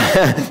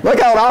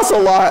how it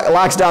also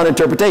locks down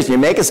interpretation. You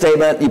make a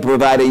statement, you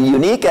provide a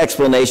unique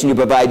explanation, you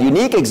provide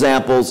unique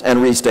examples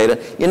and restate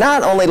it. You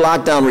not only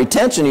lock down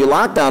retention, you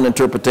lock down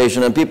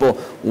interpretation, and people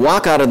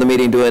walk out of the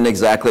meeting doing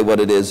exactly what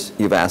it is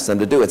you've asked them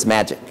to do. It's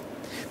magic.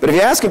 But if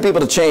you're asking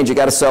people to change, you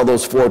got to sell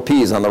those 4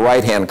 P's on the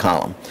right-hand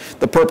column.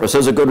 The purpose,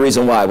 there's a good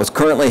reason why. What's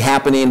currently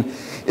happening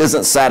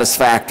isn't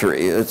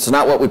satisfactory. It's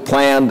not what we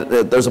planned.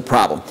 There's a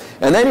problem.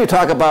 And then you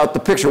talk about the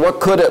picture. What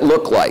could it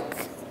look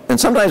like? And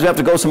sometimes we have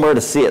to go somewhere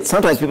to see it.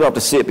 Sometimes people have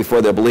to see it before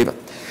they'll believe it.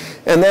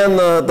 And then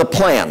the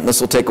plan.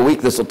 This will take a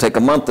week. This will take a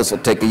month. This will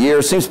take a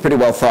year. Seems pretty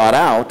well thought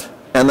out.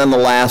 And then the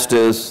last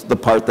is the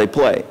part they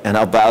play and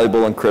how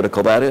valuable and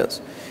critical that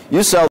is.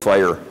 You sell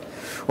fire,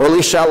 or at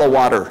least shallow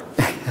water.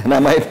 And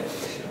that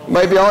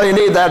might be all you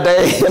need that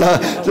day. You know,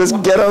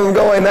 just get them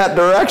going that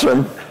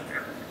direction.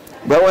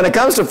 But when it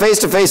comes to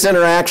face-to-face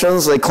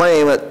interactions, they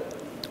claim that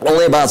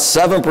only about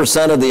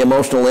 7% of the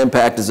emotional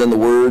impact is in the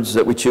words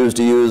that we choose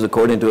to use,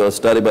 according to a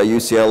study by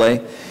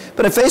UCLA.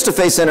 But in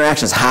face-to-face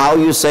interactions, how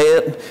you say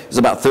it is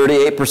about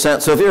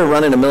 38%. So if you're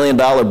running $1 million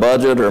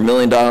budget or $1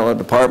 million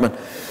department,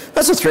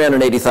 that's a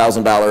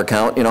 $380,000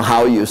 account, you know,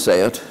 how you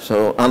say it.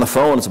 So on the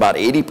phone, it's about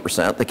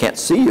 80%. They can't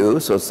see you,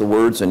 so it's the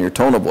words and your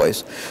tone of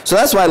voice. So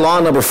that's why law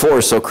number 4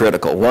 is so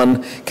critical.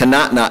 One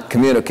cannot not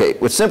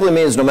communicate, which simply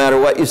means no matter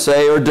what you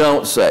say or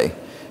don't say,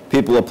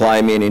 people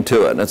apply meaning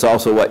to it. And it's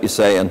also what you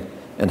say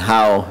and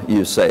how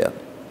you say it.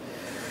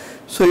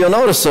 So you'll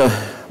notice a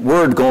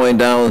word going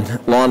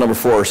down law number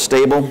 4,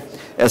 stable,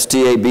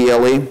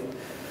 S-T-A-B-L-E.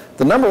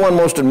 The number one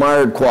most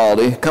admired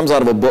quality comes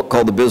out of a book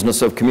called The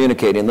Business of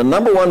Communicating. The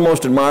number one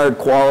most admired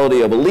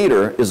quality of a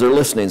leader is their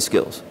listening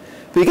skills.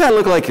 But you got to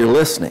look like you're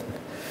listening.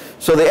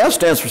 So the F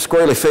stands for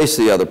squarely face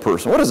the other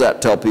person. What does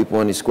that tell people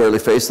when you squarely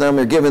face them?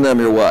 You're giving them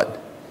your what?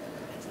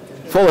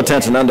 Full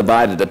attention,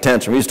 undivided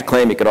attention. We used to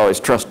claim you could always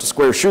trust a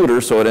square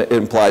shooter, so it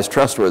implies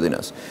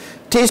trustworthiness.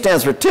 T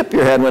stands for tip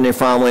your head when you're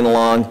following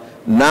along.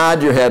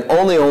 Nod your head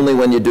only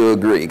when you do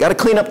agree. You got to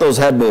clean up those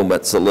head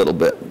movements a little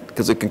bit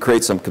because it can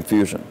create some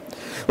confusion.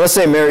 Let's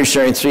say Mary's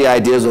sharing 3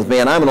 ideas with me,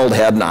 and I'm an old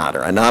head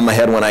nodder. I nod my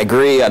head when I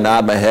agree, I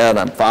nod my head,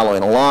 I'm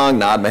following along,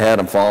 nod my head,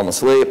 I'm falling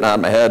asleep, nod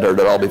my head, heard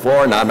it all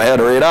before, nod my head,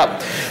 hurry it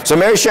up. So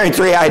Mary's sharing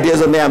 3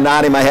 ideas with me, I'm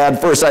nodding my head.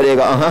 First idea,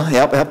 go,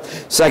 yep, yep.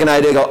 Second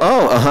idea, go,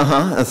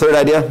 oh, And third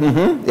idea,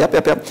 yep,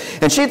 yep, yep.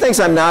 And she thinks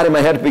I'm nodding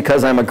my head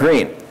because I'm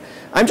agreeing.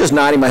 I'm just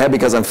nodding my head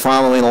because I'm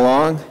following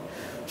along.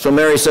 So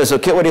Mary says, so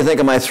Kit, what do you think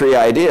of my 3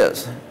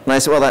 ideas? And I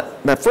said, well,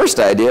 that first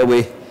idea,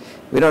 we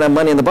don't have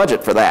money in the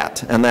budget for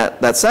that. And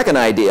that second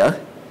idea,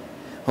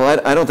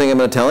 well, I don't think I'm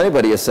going to tell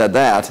anybody you said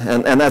that.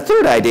 And that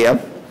third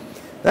idea,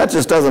 that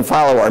just doesn't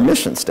follow our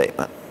mission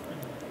statement.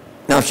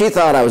 Now, if she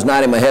thought I was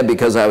nodding my head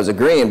because I was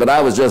agreeing, but I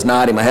was just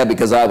nodding my head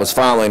because I was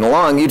following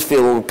along, you'd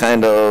feel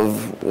kind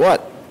of,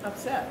 what?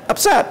 Upset.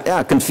 Upset,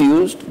 yeah,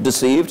 confused,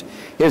 deceived.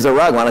 Here's a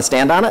rug, want to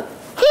stand on it?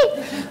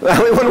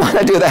 Well, we wouldn't want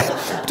to do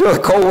that to a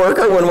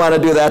coworker, wouldn't want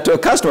to do that to a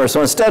customer.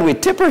 So instead, we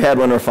tip our head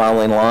when we're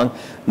following along,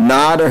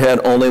 nod our head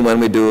only when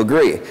we do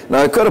agree.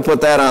 Now, I could have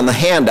put that on the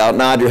handout,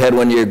 nod your head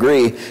when you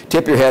agree,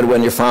 tip your head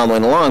when you're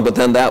following along, but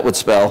then that would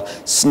spell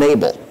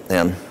snable.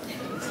 And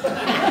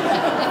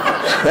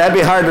that'd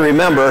be hard to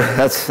remember.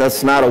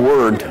 That's not a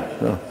word.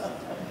 So.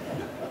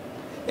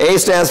 A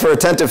stands for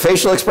attentive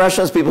facial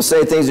expressions. People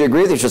say things you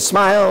agree with. You should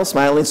smile.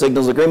 Smiling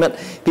signals agreement.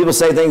 People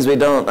say things we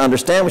don't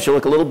understand. We should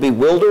look a little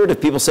bewildered. If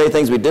people say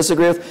things we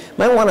disagree with, you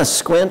might want to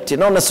squint. You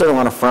don't necessarily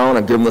want to frown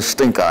and give them the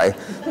stink eye.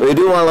 But you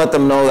do want to let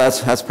them know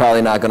that's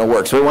probably not going to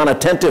work. So we want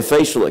attentive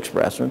facial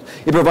expressions.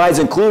 It provides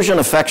inclusion,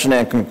 affection,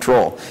 and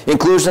control.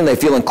 Inclusion, they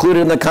feel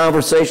included in the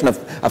conversation.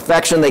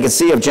 Affection, they can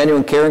see of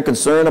genuine care and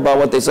concern about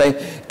what they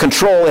say.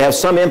 Control, they have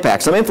some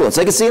impact, some influence.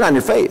 They can see it on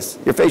your face.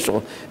 Your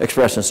facial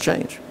expressions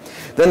change.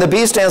 Then the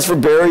B stands for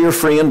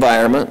barrier-free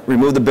environment.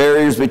 Remove the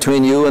barriers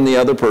between you and the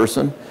other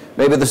person.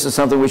 Maybe this is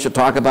something we should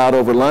talk about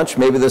over lunch.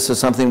 Maybe this is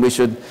something we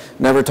should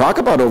never talk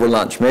about over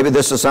lunch. Maybe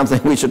this is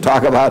something we should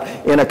talk about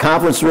in a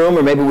conference room,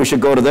 or maybe we should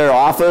go to their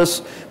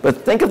office. But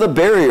think of the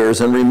barriers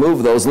and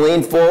remove those.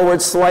 Lean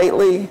forward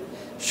slightly.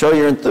 Show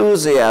your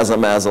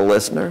enthusiasm as a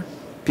listener.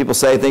 People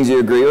say things you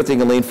agree with, you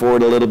can lean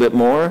forward a little bit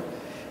more.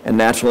 And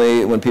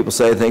naturally, when people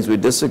say things we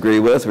disagree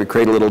with, we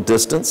create a little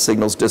distance,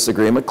 signals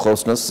disagreement.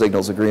 Closeness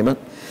signals agreement.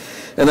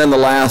 And then the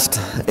last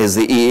is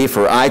the E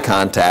for eye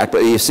contact.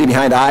 But you see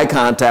behind eye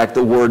contact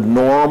the word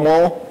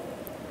normal.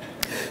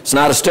 It's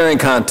not a staring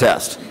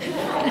contest.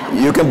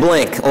 You can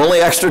blink.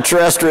 Only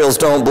extraterrestrials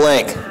don't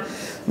blink.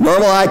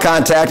 Normal eye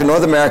contact in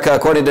North America,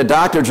 according to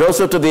Dr.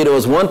 Joseph DeVito,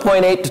 is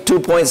 1.8 to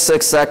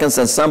 2.6 seconds,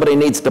 and somebody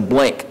needs to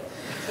blink.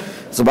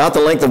 It's about the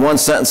length of one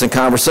sentence in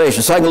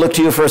conversation. So I can look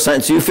to you for a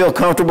sentence you feel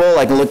comfortable.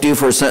 I can look to you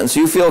for a sentence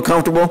you feel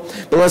comfortable.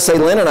 But let's say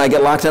Lynn and I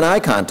get locked in eye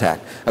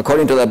contact.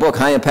 According to that book,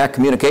 High Impact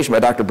Communication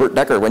by Dr. Burt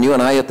Decker, when you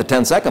and I hit the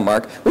 10-second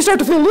mark, we start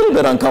to feel a little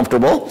bit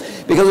uncomfortable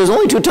because there's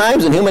only 2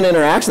 times in human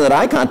interaction that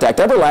eye contact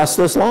ever lasts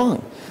this long.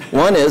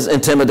 One is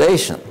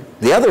intimidation.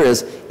 The other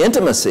is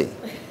intimacy.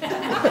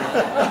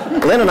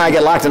 Lynn and I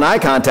get locked in eye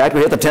contact.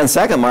 We hit the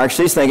 10-second mark.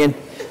 She's thinking,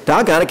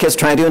 doggone it, kid's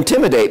trying to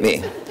intimidate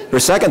me. Her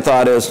second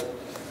thought is,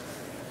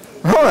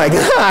 oh my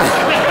God,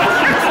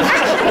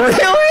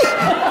 really?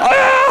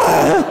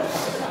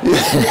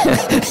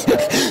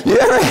 You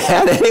ever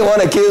had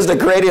anyone accused of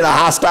creating a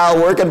hostile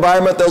work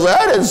environment? They'll say,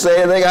 I didn't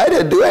say anything, I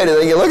didn't do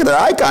anything. You look at their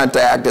eye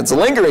contact, it's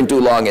lingering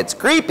too long, it's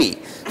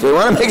creepy. So you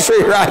want to make sure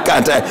your eye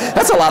contact,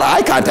 that's a lot of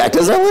eye contact,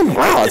 isn't it?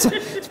 Wow,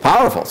 it's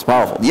powerful, it's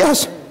powerful.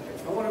 Yes?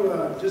 I want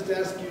to just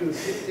ask you to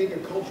take a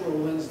cultural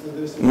lens to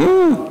this.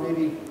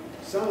 Maybe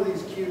some of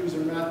these cues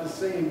are not the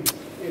same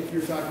if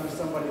you're talking to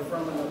somebody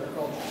from another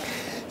culture.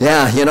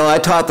 Yeah, you know, I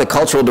taught the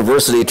cultural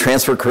diversity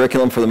transfer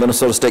curriculum for the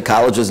Minnesota State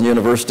colleges and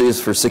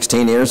universities for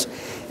 16 years,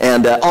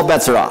 and all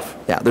bets are off.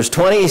 Yeah, there's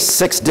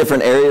 26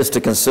 different areas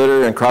to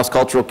consider in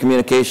cross-cultural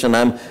communication.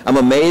 I'm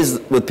amazed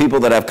with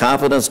people that have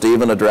confidence to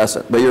even address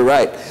it. But you're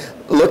right.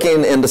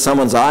 Looking into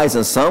someone's eyes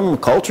in some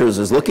cultures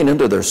is looking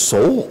into their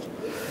soul.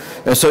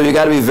 And so you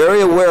got to be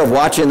very aware of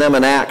watching them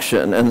in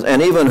action,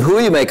 and even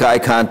who you make eye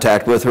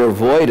contact with or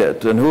avoid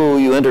it, and who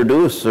you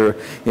introduce, or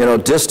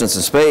distance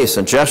and space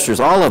and gestures,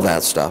 all of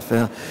that stuff.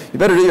 Yeah. You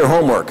better do your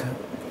homework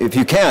if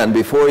you can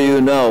before you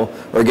know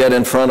or get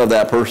in front of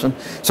that person.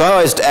 So I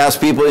always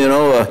ask people,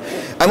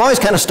 I'm always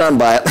kind of stunned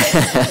by it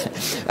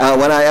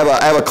when I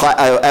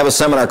have a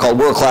seminar called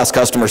World Class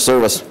Customer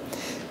Service.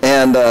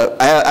 And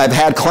I've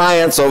had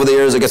clients over the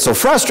years that get so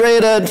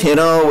frustrated,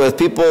 with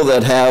people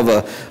that have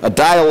a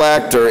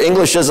dialect, or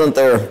English isn't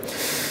their,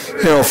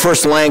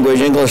 first language,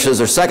 English is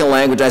their second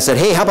language. I said,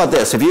 hey, how about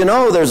this? If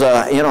there's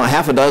a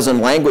half a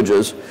dozen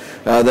languages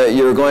that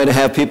you're going to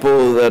have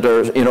people that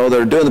are, that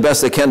are doing the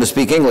best they can to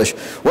speak English.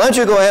 Why don't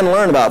you go ahead and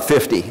learn about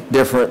 50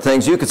 different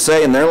things you could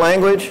say in their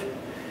language?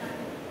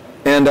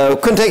 And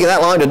it couldn't take you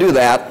that long to do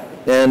that.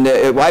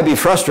 And why be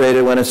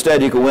frustrated when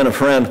instead you could win a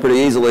friend pretty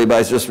easily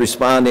by just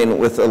responding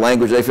with a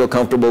language they feel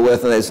comfortable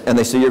with, and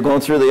they see you're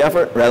going through the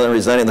effort rather than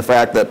resenting the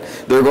fact that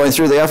they're going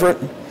through the effort?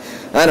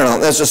 I don't know,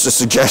 that's just a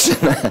suggestion.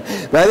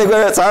 But I think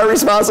it's our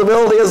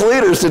responsibility as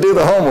leaders to do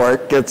the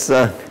homework. It's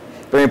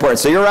very important.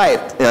 So you're right,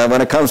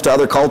 when it comes to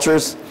other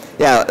cultures,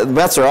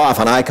 bets are off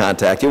on eye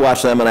contact. You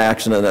watch them in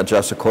action and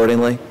adjust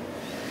accordingly.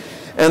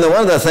 And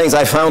one of the things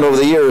I found over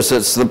the years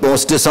that's the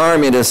most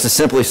disarming is to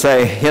simply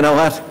say, you know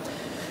what?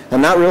 I'm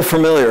not real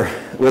familiar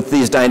with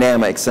these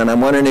dynamics, and I'm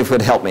wondering if it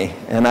would help me.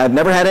 And I've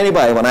never had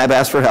anybody, when I've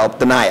asked for help,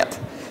 deny it.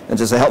 And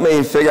just say, help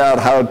me figure out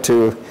how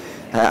to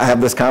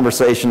have this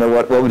conversation, or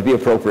what would be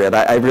appropriate.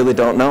 I really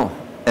don't know.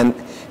 And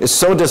it's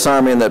so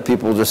disarming that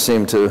people just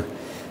seem to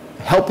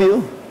help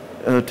you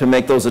to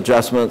make those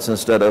adjustments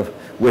instead of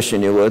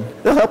wishing you would.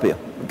 They'll help you,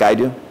 guide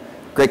you.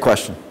 Great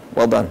question.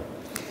 Well done.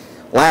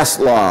 Last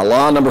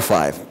law number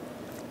 5.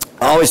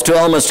 Always 2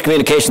 elements to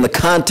communication, the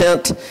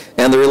content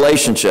and the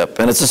relationship.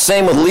 And it's the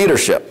same with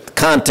leadership, the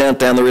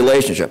content and the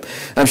relationship.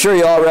 I'm sure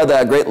you all read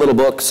that great little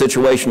book,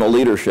 Situational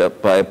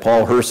Leadership by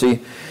Paul Hersey.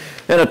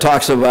 And it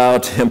talks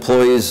about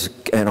employees,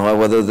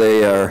 whether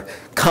they are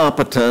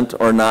competent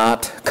or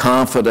not,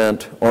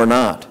 confident or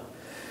not.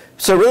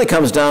 So it really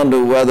comes down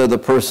to whether the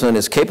person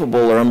is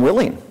capable or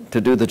unwilling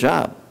to do the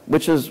job,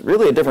 which is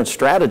really a different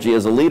strategy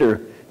as a leader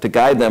to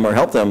guide them or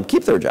help them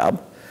keep their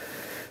job.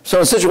 So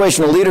in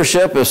situational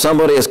leadership, if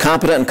somebody is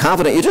competent and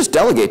confident, you just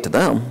delegate to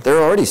them.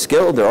 They're already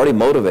skilled, they're already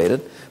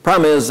motivated.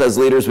 Problem is, as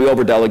leaders, we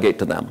over-delegate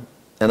to them.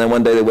 And then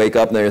one day they wake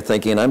up and they're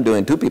thinking, I'm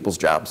doing 2 people's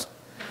jobs.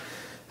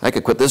 I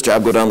could quit this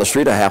job, go down the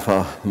street a half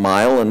a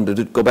mile,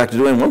 and go back to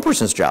doing one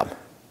person's job.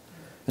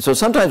 And so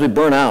sometimes we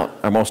burn out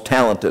our most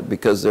talented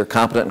because they're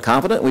competent and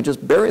confident, we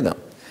just bury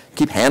them,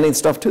 keep handing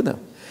stuff to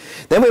them.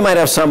 Then we might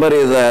have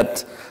somebody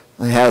that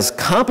has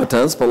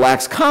competence but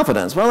lacks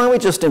confidence. Well, then we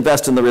just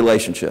invest in the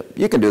relationship.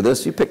 You can do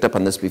this. You picked up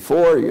on this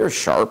before. You're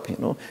sharp.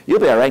 You'll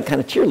be all right.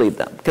 Kind of cheerlead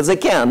them because they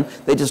can.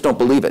 They just don't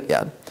believe it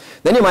yet.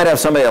 Then you might have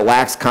somebody that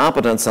lacks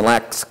competence and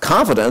lacks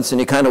confidence,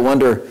 and you kind of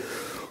wonder,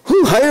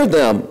 who hired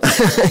them?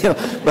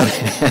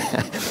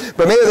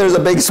 But maybe there's a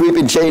big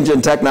sweeping change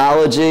in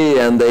technology,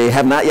 and they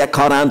have not yet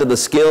caught on to the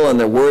skill, and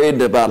they're worried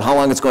about how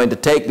long it's going to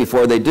take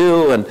before they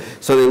do, and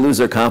so they lose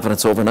their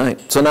confidence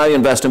overnight. So now you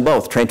invest in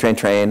both. Train, train,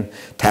 train,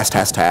 task,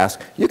 task,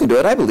 task. You can do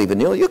it. I believe in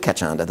you. You'll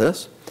catch on to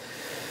this.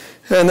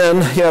 And then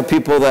you have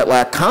people that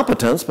lack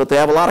competence, but they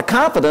have a lot of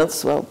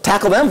confidence. Well,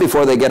 tackle them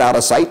before they get out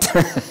of sight.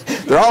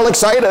 They're all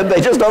excited. They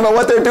just don't know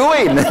what they're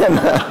doing.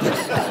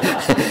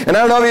 And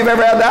I don't know if you've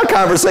ever had that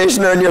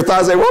conversation or in your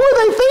thoughts, say, what were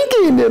they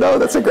thinking?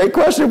 That's a great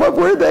question. What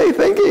were they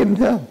thinking?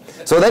 Yeah.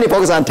 So then you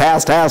focus on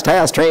task, task,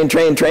 task, train,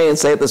 train, train,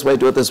 say it this way,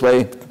 do it this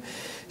way.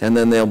 And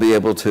then they'll be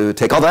able to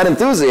take all that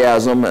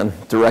enthusiasm and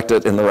direct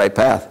it in the right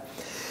path.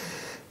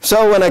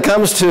 So when it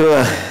comes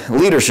to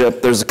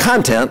leadership, there's the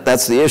content,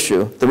 that's the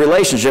issue. The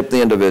relationship,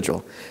 the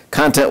individual.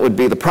 Content would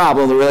be the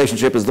problem, the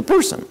relationship is the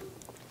person.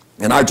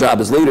 And our job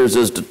as leaders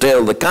is to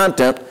tailor the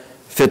content,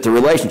 fit the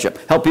relationship.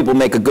 Help people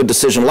make a good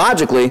decision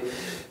logically,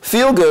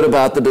 feel good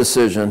about the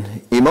decision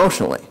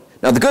emotionally.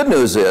 Now the good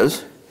news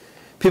is,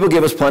 people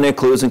give us plenty of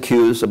clues and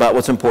cues about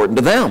what's important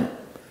to them.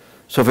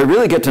 So if we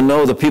really get to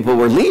know the people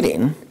we're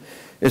leading,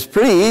 it's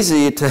pretty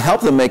easy to help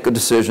them make good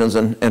decisions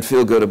and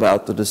feel good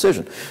about the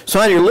decision.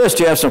 So on your list,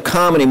 you have some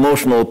common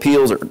emotional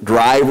appeals or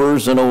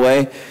drivers in a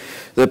way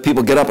that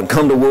people get up and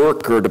come to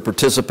work or to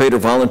participate or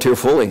volunteer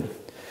fully.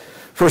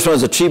 First one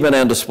is achievement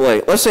and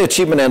display. Let's say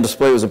achievement and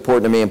display was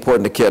important to me,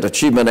 important to Kit.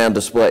 Achievement and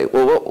display.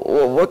 Well,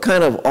 what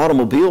kind of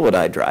automobile would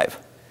I drive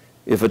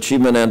if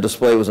achievement and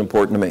display was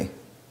important to me?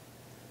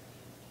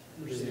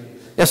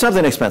 Yeah,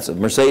 something expensive.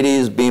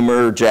 Mercedes,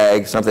 Beamer,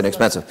 Jag, something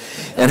expensive.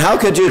 And how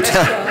could you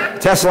tell?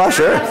 Tesla,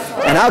 sure.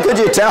 And how could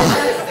you tell?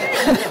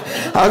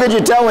 How could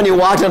you tell when you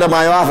walked into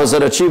my office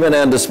that achievement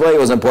and display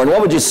was important?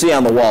 What would you see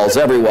on the walls?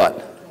 Every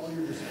what?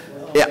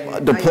 Yeah,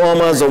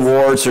 diplomas,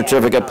 awards,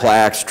 certificate,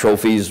 plaques,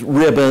 trophies,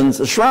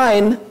 ribbons, a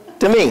shrine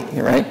to me,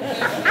 right?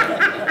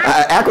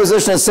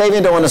 Acquisition and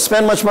saving, don't want to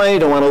spend much money,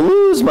 don't want to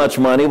lose much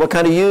money. What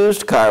kind of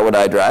used car would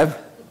I drive?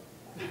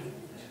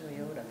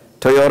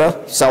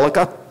 Toyota,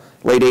 Celica,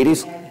 late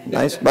 80s,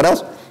 nice. What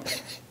else?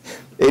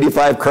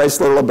 85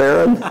 Chrysler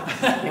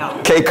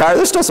LeBaron, K car.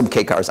 There's still some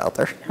K cars out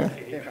there.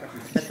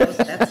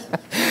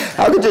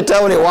 How could you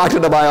tell when you walked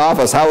into my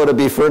office? How would it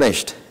be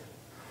furnished?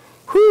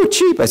 Whew,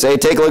 cheap. I say,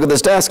 take a look at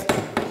this desk.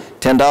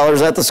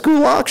 $10 at the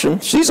school auction.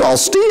 She's all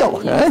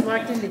steel. You right? just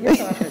walked into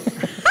his office.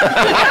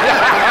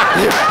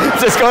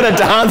 Just go to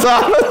Don's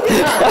office?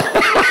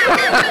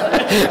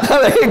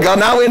 There you go.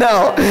 Now we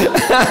know.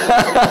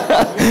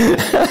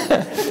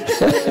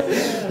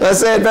 Let's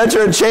say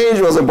adventure and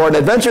change was important.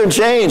 Adventure and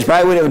change,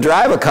 probably wouldn't even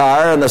drive a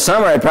car. In the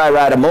summer, I'd probably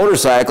ride a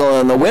motorcycle,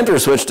 and in the winter,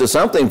 switch to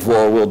something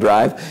four-wheel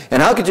drive.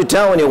 And how could you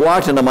tell when you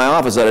walked into my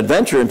office that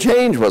adventure and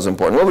change was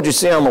important? What would you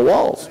see on the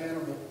walls?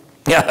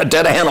 Yeah, a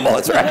dead animal,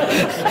 that's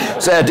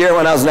right. So a deer,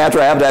 when I was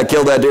natural habitat, I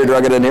killed that deer,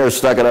 drug it in here,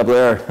 stuck it up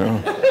there.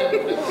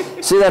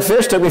 See that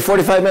fish? Took me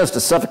 45 minutes to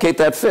suffocate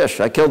that fish.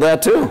 I killed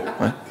that too.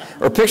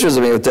 Or pictures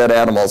of me with dead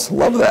animals.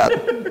 Love that.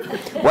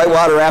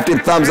 Whitewater rafting,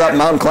 thumbs up,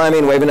 mountain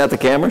climbing, waving at the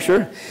camera,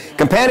 sure.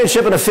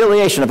 Companionship and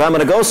affiliation. If I'm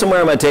going to go somewhere,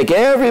 I'm going to take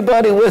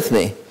everybody with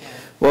me.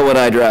 What would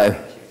I drive?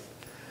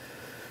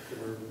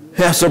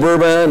 Yeah,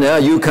 Suburban, yeah,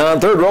 Yukon,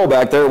 third row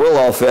back there, we'll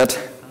all fit.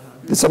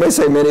 Did somebody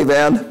say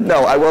minivan?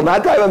 No, I will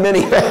not drive a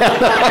minivan.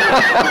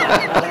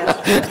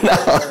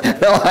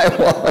 no, I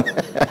won't.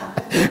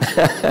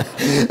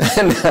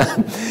 And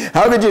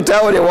how could you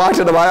tell when you walked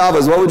into my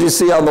office? What would you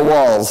see on the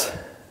walls?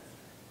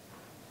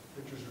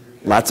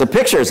 Lots of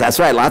pictures, that's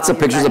right, lots of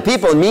pictures of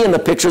people, and me in the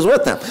pictures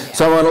with them.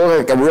 So I want to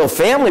look like a real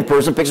family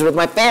person, pictures with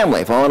my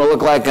family. If I want to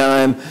look like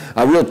I'm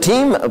a real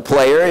team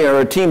player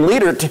or a team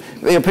leader,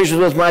 pictures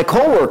with my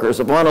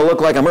coworkers. If I want to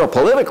look like I'm real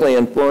politically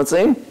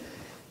influencing,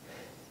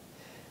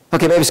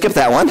 okay, maybe skip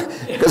that one.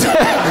 Because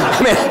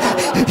I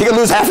mean, you can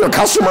lose half your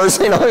customers,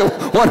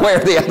 one way or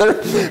the other.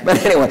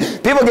 But anyway,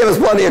 people give us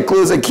plenty of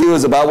clues and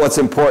cues about what's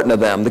important to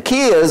them. The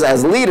key is,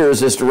 as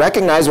leaders, is to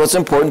recognize what's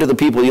important to the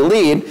people you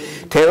lead,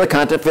 tailor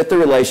content, fit the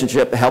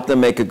relationship, help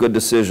them make a good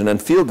decision,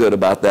 and feel good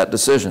about that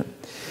decision.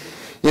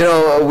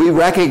 We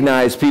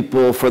recognize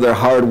people for their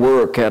hard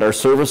work at our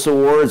service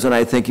awards, and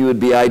I think you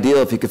would be ideal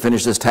if you could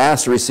finish this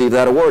task to receive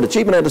that award.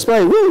 Achievement and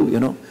display,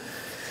 woo,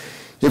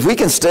 If we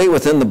can stay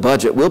within the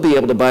budget, we'll be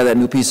able to buy that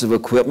new piece of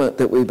equipment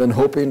that we've been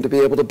hoping to be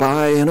able to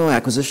buy,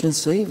 acquisition and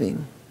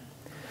saving.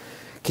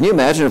 Can you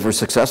imagine if we're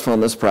successful in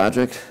this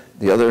project,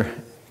 the other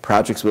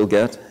projects we'll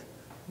get,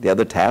 the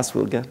other tasks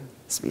we'll get?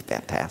 This would be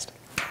fantastic.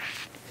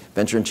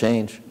 Venture and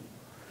change.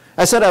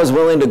 I said I was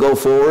willing to go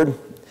forward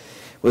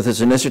with this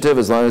initiative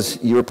as long as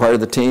you were part of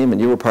the team and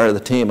you were part of the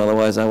team,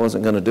 otherwise I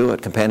wasn't going to do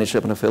it.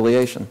 Companionship and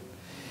affiliation.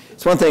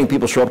 It's one thing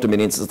people show up to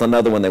meetings, it's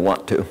another when they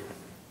want to.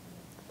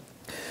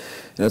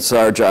 And it's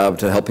our job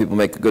to help people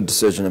make a good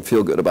decision and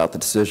feel good about the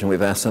decision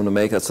we've asked them to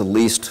make. That's the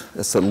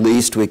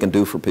least we can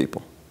do for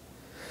people.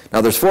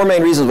 Now, there's 4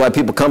 main reasons why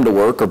people come to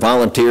work or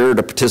volunteer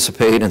to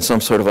participate in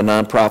some sort of a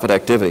nonprofit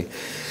activity.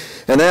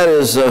 And that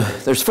is,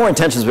 there's 4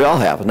 intentions we all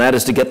have, and that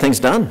is to get things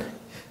done.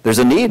 There's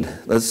a need.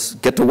 Let's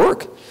get to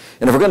work.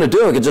 And if we're going to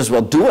do it, we can just,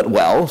 do it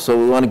well, so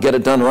we want to get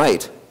it done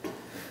right.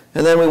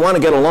 And then we want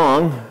to get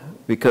along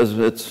because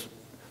it's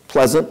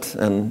pleasant,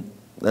 and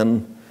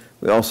then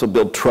we also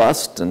build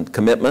trust and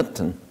commitment,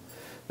 and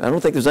I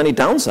don't think there's any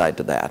downside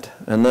to that.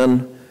 And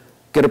then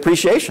get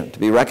appreciation, to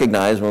be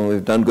recognized when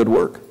we've done good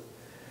work.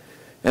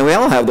 And we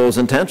all have those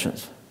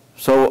intentions.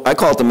 So I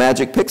call it the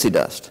magic pixie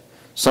dust.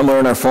 Somewhere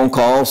in our phone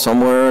call,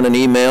 somewhere in an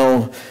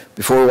email,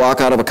 before we walk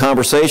out of a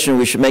conversation,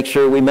 we should make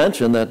sure we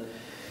mention that,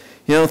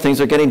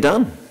 things are getting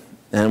done.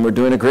 And we're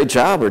doing a great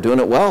job, we're doing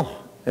it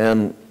well.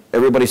 And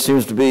everybody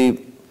seems to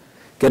be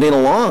getting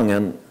along,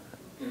 and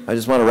I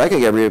just want to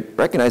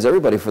recognize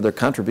everybody for their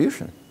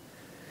contribution.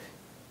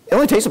 It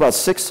only takes about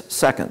 6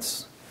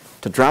 seconds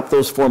to drop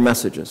those 4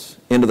 messages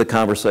into the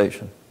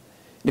conversation.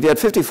 If you had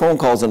 50 phone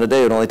calls in a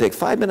day, it would only take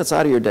 5 minutes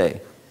out of your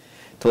day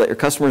to let your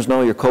customers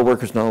know, your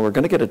coworkers know, we're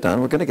going to get it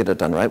done, we're going to get it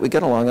done right, we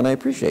get along and I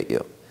appreciate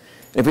you.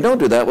 And if we don't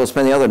do that, we'll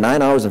spend the other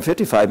 9 hours and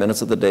 55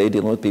 minutes of the day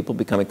dealing with people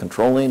becoming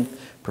controlling,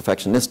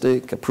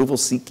 perfectionistic,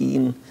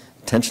 approval-seeking,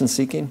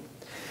 attention-seeking.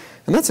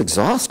 And that's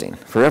exhausting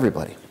for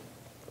everybody.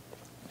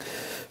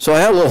 So I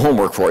have a little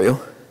homework for you.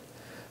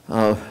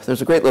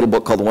 There's a great little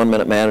book called The 1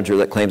 Minute Manager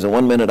that claims in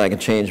 1 minute I can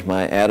change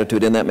my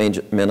attitude, in that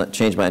minute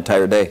change my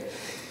entire day.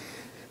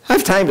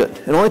 I've timed it.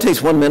 It only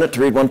takes 1 minute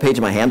to read 1 page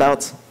of my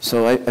handouts,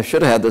 so I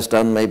should have had this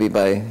done maybe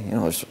by,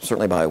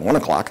 certainly by 1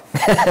 o'clock.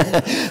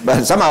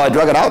 But somehow I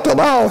drug it out till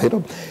now,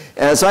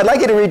 And so I'd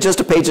like you to read just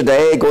a page a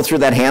day, go through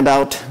that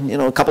handout,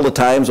 a couple of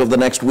times over the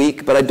next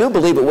week, but I do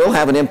believe it will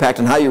have an impact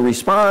on how you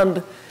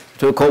respond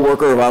to a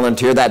coworker or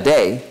volunteer that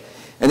day.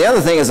 And the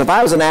other thing is, if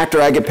I was an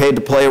actor, I get paid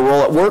to play a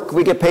role. At work,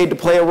 we get paid to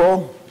play a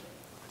role.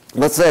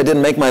 Let's say I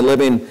didn't make my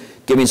living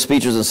giving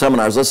speeches and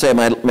seminars. Let's say I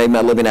made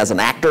my living as an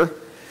actor.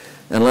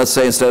 And let's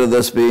say instead of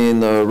this being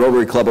the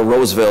Rotary Club of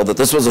Roseville, that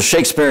this was a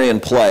Shakespearean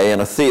play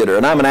in a theater,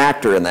 and I'm an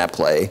actor in that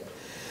play.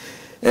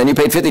 And you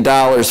paid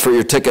 $50 for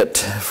your ticket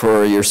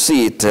for your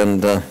seat,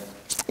 and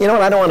you know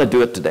what, I don't want to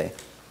do it today.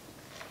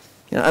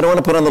 I don't want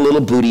to put on the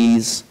little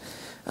booties.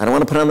 I don't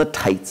want to put on the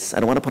tights. I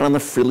don't want to put on the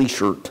frilly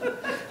shirt.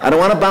 I don't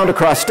want to bound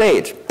across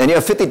stage. And you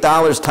have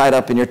 $50 tied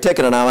up in your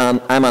ticket, and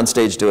I'm on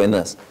stage doing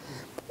this.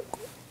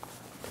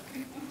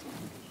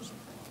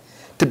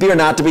 To be or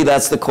not to be,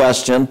 that's the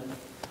question.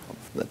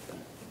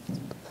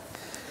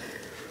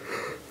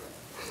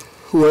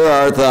 Where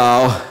art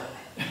thou?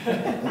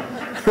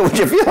 Would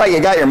you feel like you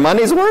got your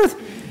money's worth?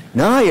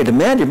 No, you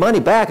demand your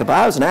money back. If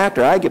I was an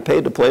actor, I get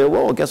paid to play a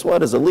role. Guess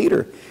what? As a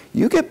leader,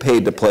 you get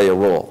paid to play a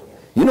role.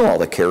 You know all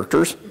the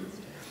characters.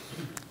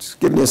 Just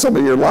giving you some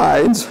of your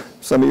lines,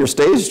 some of your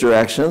stage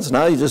directions.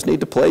 Now you just need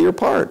to play your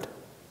part.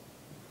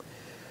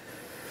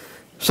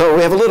 So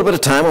we have a little bit of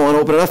time. I want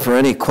to open it up for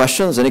any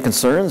questions, any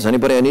concerns,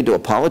 anybody I need to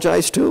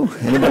apologize to?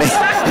 Anybody?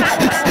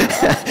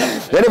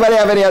 Anybody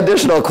have any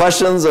additional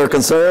questions or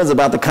concerns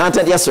about the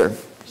content? Yes, sir.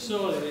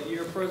 So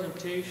your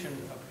presentation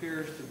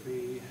appears to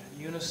be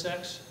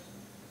unisex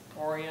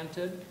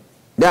oriented.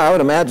 Yeah, I would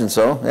imagine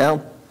so, yeah.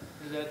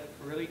 Is that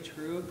really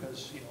true?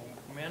 Because, you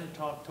know, men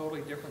talk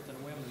totally different than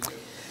women do.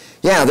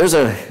 Yeah, there's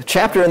a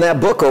chapter in that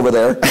book over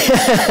there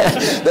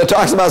that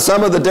talks about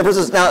some of the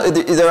differences. Now,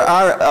 there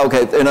are,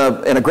 okay,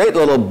 in a great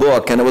little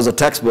book, and it was a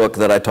textbook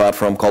that I taught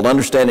from called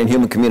Understanding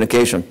Human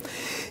Communication,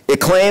 it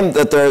claimed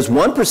that there's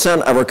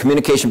 1% of our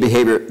communication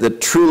behavior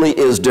that truly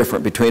is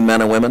different between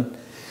men and women.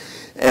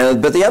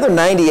 But the other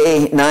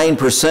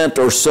 99%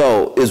 or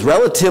so is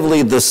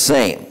relatively the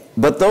same.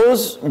 But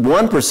those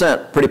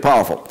 1%, pretty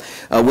powerful.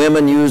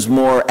 Women use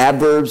more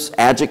adverbs,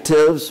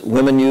 adjectives.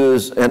 Women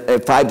use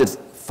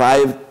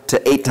 5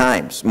 to 8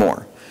 times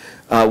more.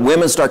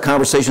 Women start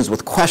conversations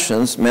with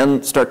questions.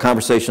 Men start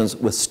conversations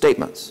with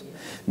statements.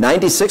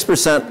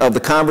 96% of the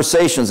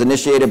conversations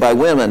initiated by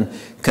women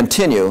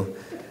continue.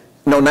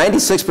 No,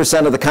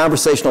 96% of the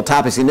conversational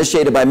topics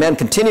initiated by men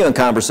continue in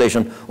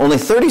conversation. Only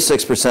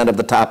 36% of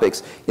the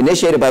topics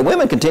initiated by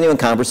women continue in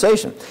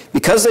conversation.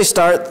 Because they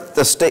start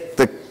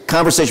the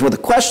conversation with a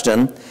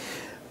question,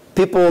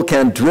 people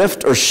can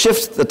drift or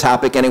shift the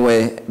topic any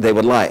way they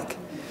would like.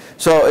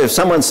 So if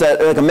someone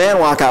said, like a man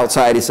walk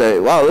outside, he say,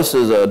 wow, this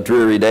is a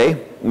dreary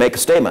day, make a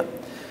statement.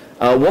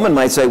 A woman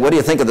might say, what do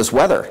you think of this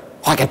weather?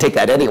 Oh, I can take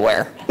that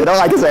anywhere. You know,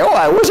 I can say, oh,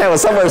 I wish I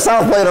was somewhere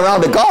south playing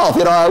around the golf.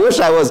 You know, I wish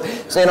I was,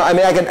 so, you know, I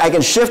mean, I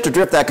can shift or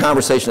drift that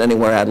conversation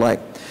anywhere I'd like.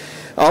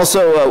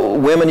 Also,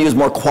 women use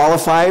more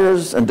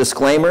qualifiers and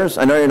disclaimers.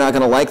 I know you're not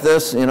going to like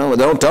this, you know,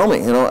 don't tell me,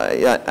 you know,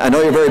 I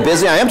know you're very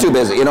busy, I am too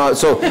busy, you know,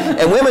 so,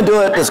 and women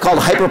do it, it's called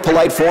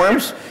hyper-polite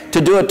forms,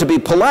 to do it to be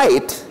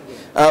polite,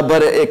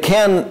 but it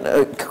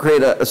can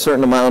create a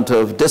certain amount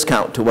of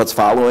discount to what's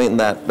following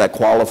that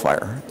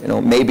qualifier. You know,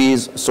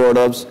 maybes, sort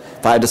ofs,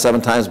 5 to 7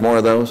 times more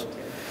of those.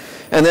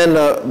 And then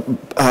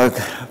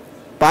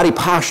body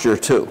posture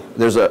too,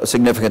 there's a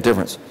significant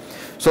difference.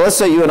 So let's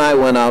say you and I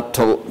went out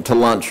to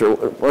lunch,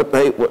 or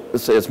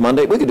let's say it's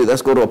Monday, we could do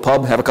this, go to a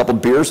pub, have a couple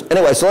beers.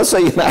 Anyway, so let's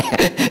say you and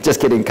I, just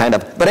kidding, kind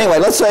of. But anyway,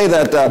 let's say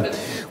that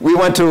we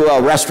went to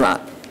a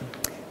restaurant.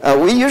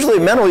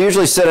 Men will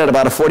usually sit at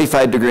about a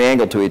 45-degree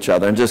angle to each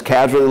other and just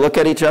casually look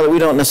at each other. We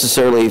don't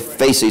necessarily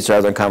face each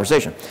other in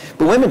conversation.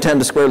 But women tend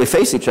to squarely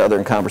face each other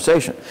in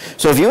conversation.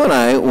 So if you and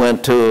I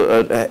went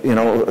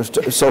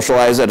to,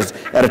 socialize at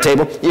a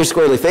table, you're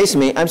squarely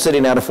facing me, I'm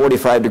sitting at a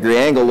 45-degree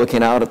angle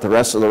looking out at the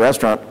rest of the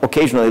restaurant,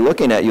 occasionally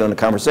looking at you in the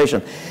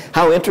conversation.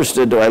 How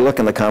interested do I look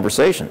in the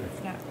conversation?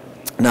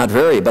 Not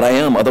very, but I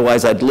am,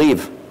 otherwise I'd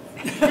leave.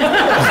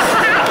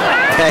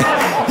 Okay?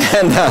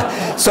 And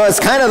so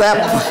it's kind of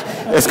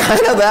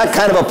that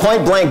kind of a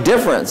point-blank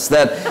difference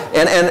that,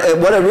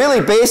 and what it really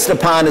based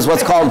upon is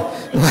what's called,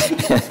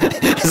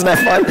 isn't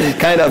that fun?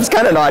 It's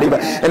kind of naughty, but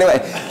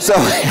anyway, so,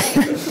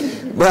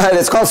 but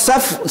it's called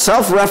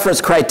self-reference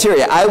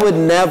criteria. I would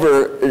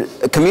never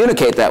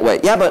communicate that way.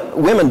 Yeah, but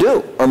women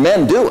do, or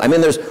men do. I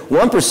mean, there's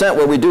 1%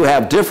 where we do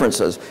have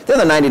differences. The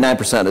other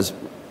 99% is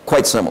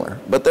quite similar.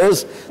 But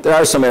there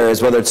are some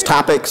areas, whether it's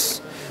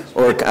topics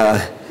or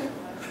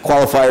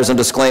qualifiers and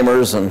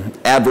disclaimers and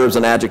adverbs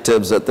and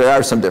adjectives, that there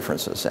are some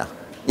differences, yeah.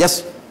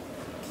 Yes?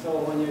 So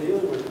when you're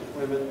dealing with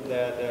women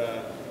that,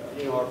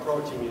 are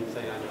approaching you and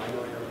saying, I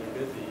know you're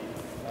really busy,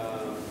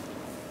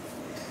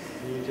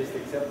 do you just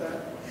accept that?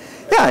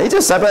 Yeah, you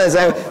just accept it and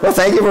say, well,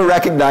 thank you for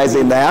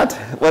recognizing that.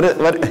 What? You're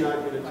not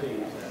going to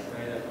change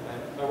that,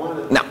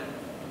 right? No.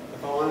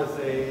 If I want to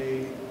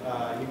say,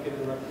 you can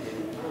interrupt me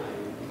any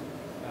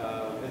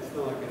time, it's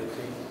still not going to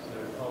change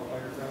the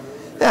qualifiers that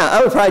way? Yeah,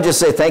 I would probably just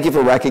say thank you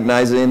for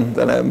recognizing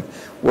that I'm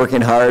working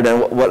hard and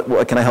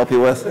what can I help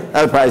you with?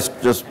 I would probably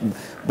just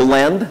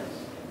blend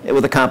it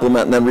with a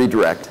compliment and then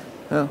redirect.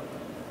 Yeah.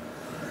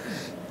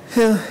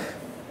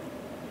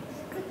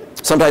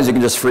 Sometimes you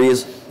can just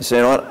freeze. You say,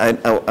 you know what,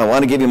 I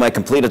want to give you my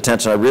complete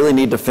attention. I really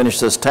need to finish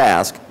this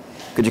task.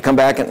 Could you come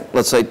back in,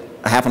 let's say,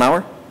 a half an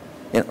hour?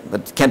 You know,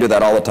 but you can't do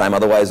that all the time,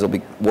 otherwise they'll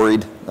be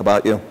worried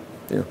about you.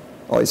 You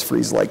always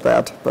freeze like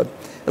that. But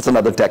that's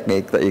another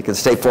technique that you can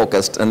stay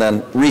focused and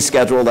then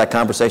reschedule that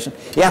conversation.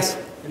 Yes?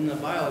 In the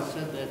bio it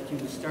said that you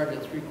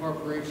started 3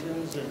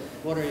 corporations, and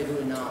what are you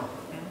doing now?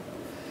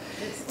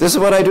 This is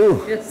what I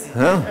do. Yes.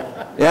 Huh?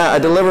 Yeah, I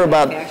deliver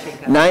about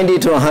 90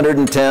 to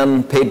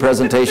 110 paid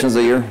presentations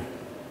a year.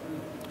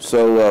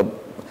 So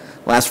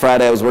last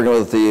Friday I was working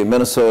with the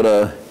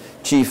Minnesota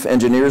Chief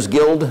Engineers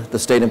Guild, the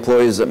state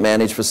employees that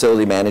manage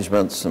facility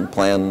managements and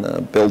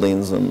plan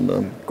buildings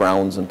and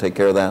grounds and take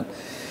care of that.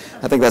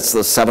 I think that's the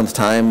 7th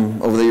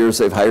time over the years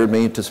they've hired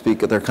me to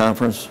speak at their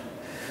conference.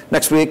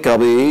 Next week I'll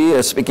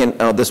be speaking,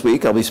 this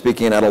week I'll be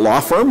speaking at a law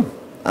firm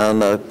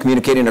on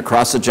communicating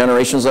across the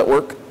generations at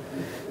work,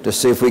 to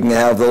see if we can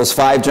have those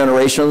 5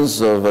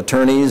 generations of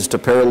attorneys to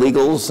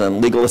paralegals and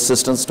legal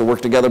assistants to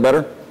work together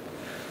better.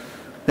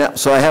 Yeah,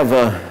 so I have,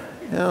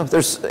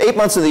 there's 8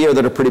 months of the year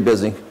that are pretty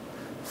busy,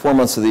 4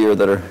 months of the year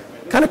that are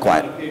kind of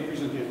quiet.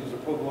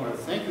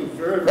 Thank you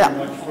very, very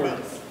much for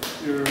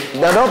your...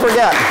 Now don't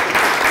forget,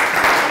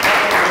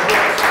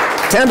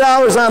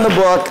 $10 on the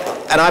book.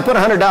 and I put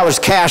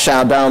 $100 cash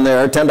out down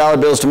there,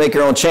 $10 bills to make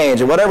your own change,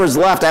 and whatever's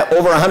left, at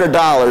over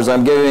 $100,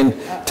 I'm giving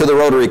to the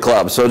Rotary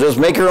Club. So just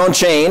make your own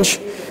change.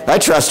 I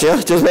trust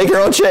you. Just make your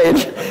own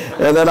change,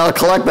 and then I'll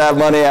collect that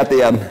money at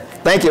the end.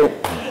 Thank you.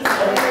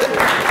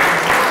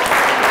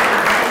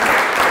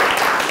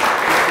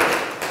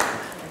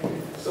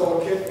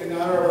 So, in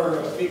honor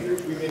of our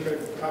speakers, we make a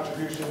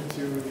contribution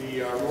to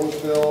the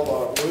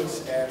Roseville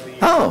Woods and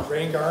the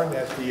Rain Garden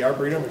at the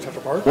Arboretum in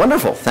Central Park.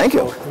 Wonderful. Thank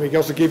you. And we can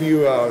also give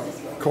you a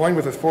coin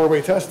with a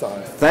 4-way test on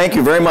it. Thank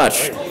you very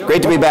much.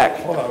 Great to be back.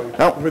 Hold on.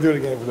 Oh. We'll do it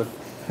again.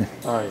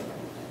 All right.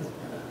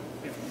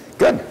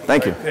 Good.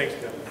 Thank you. Thanks,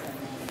 John.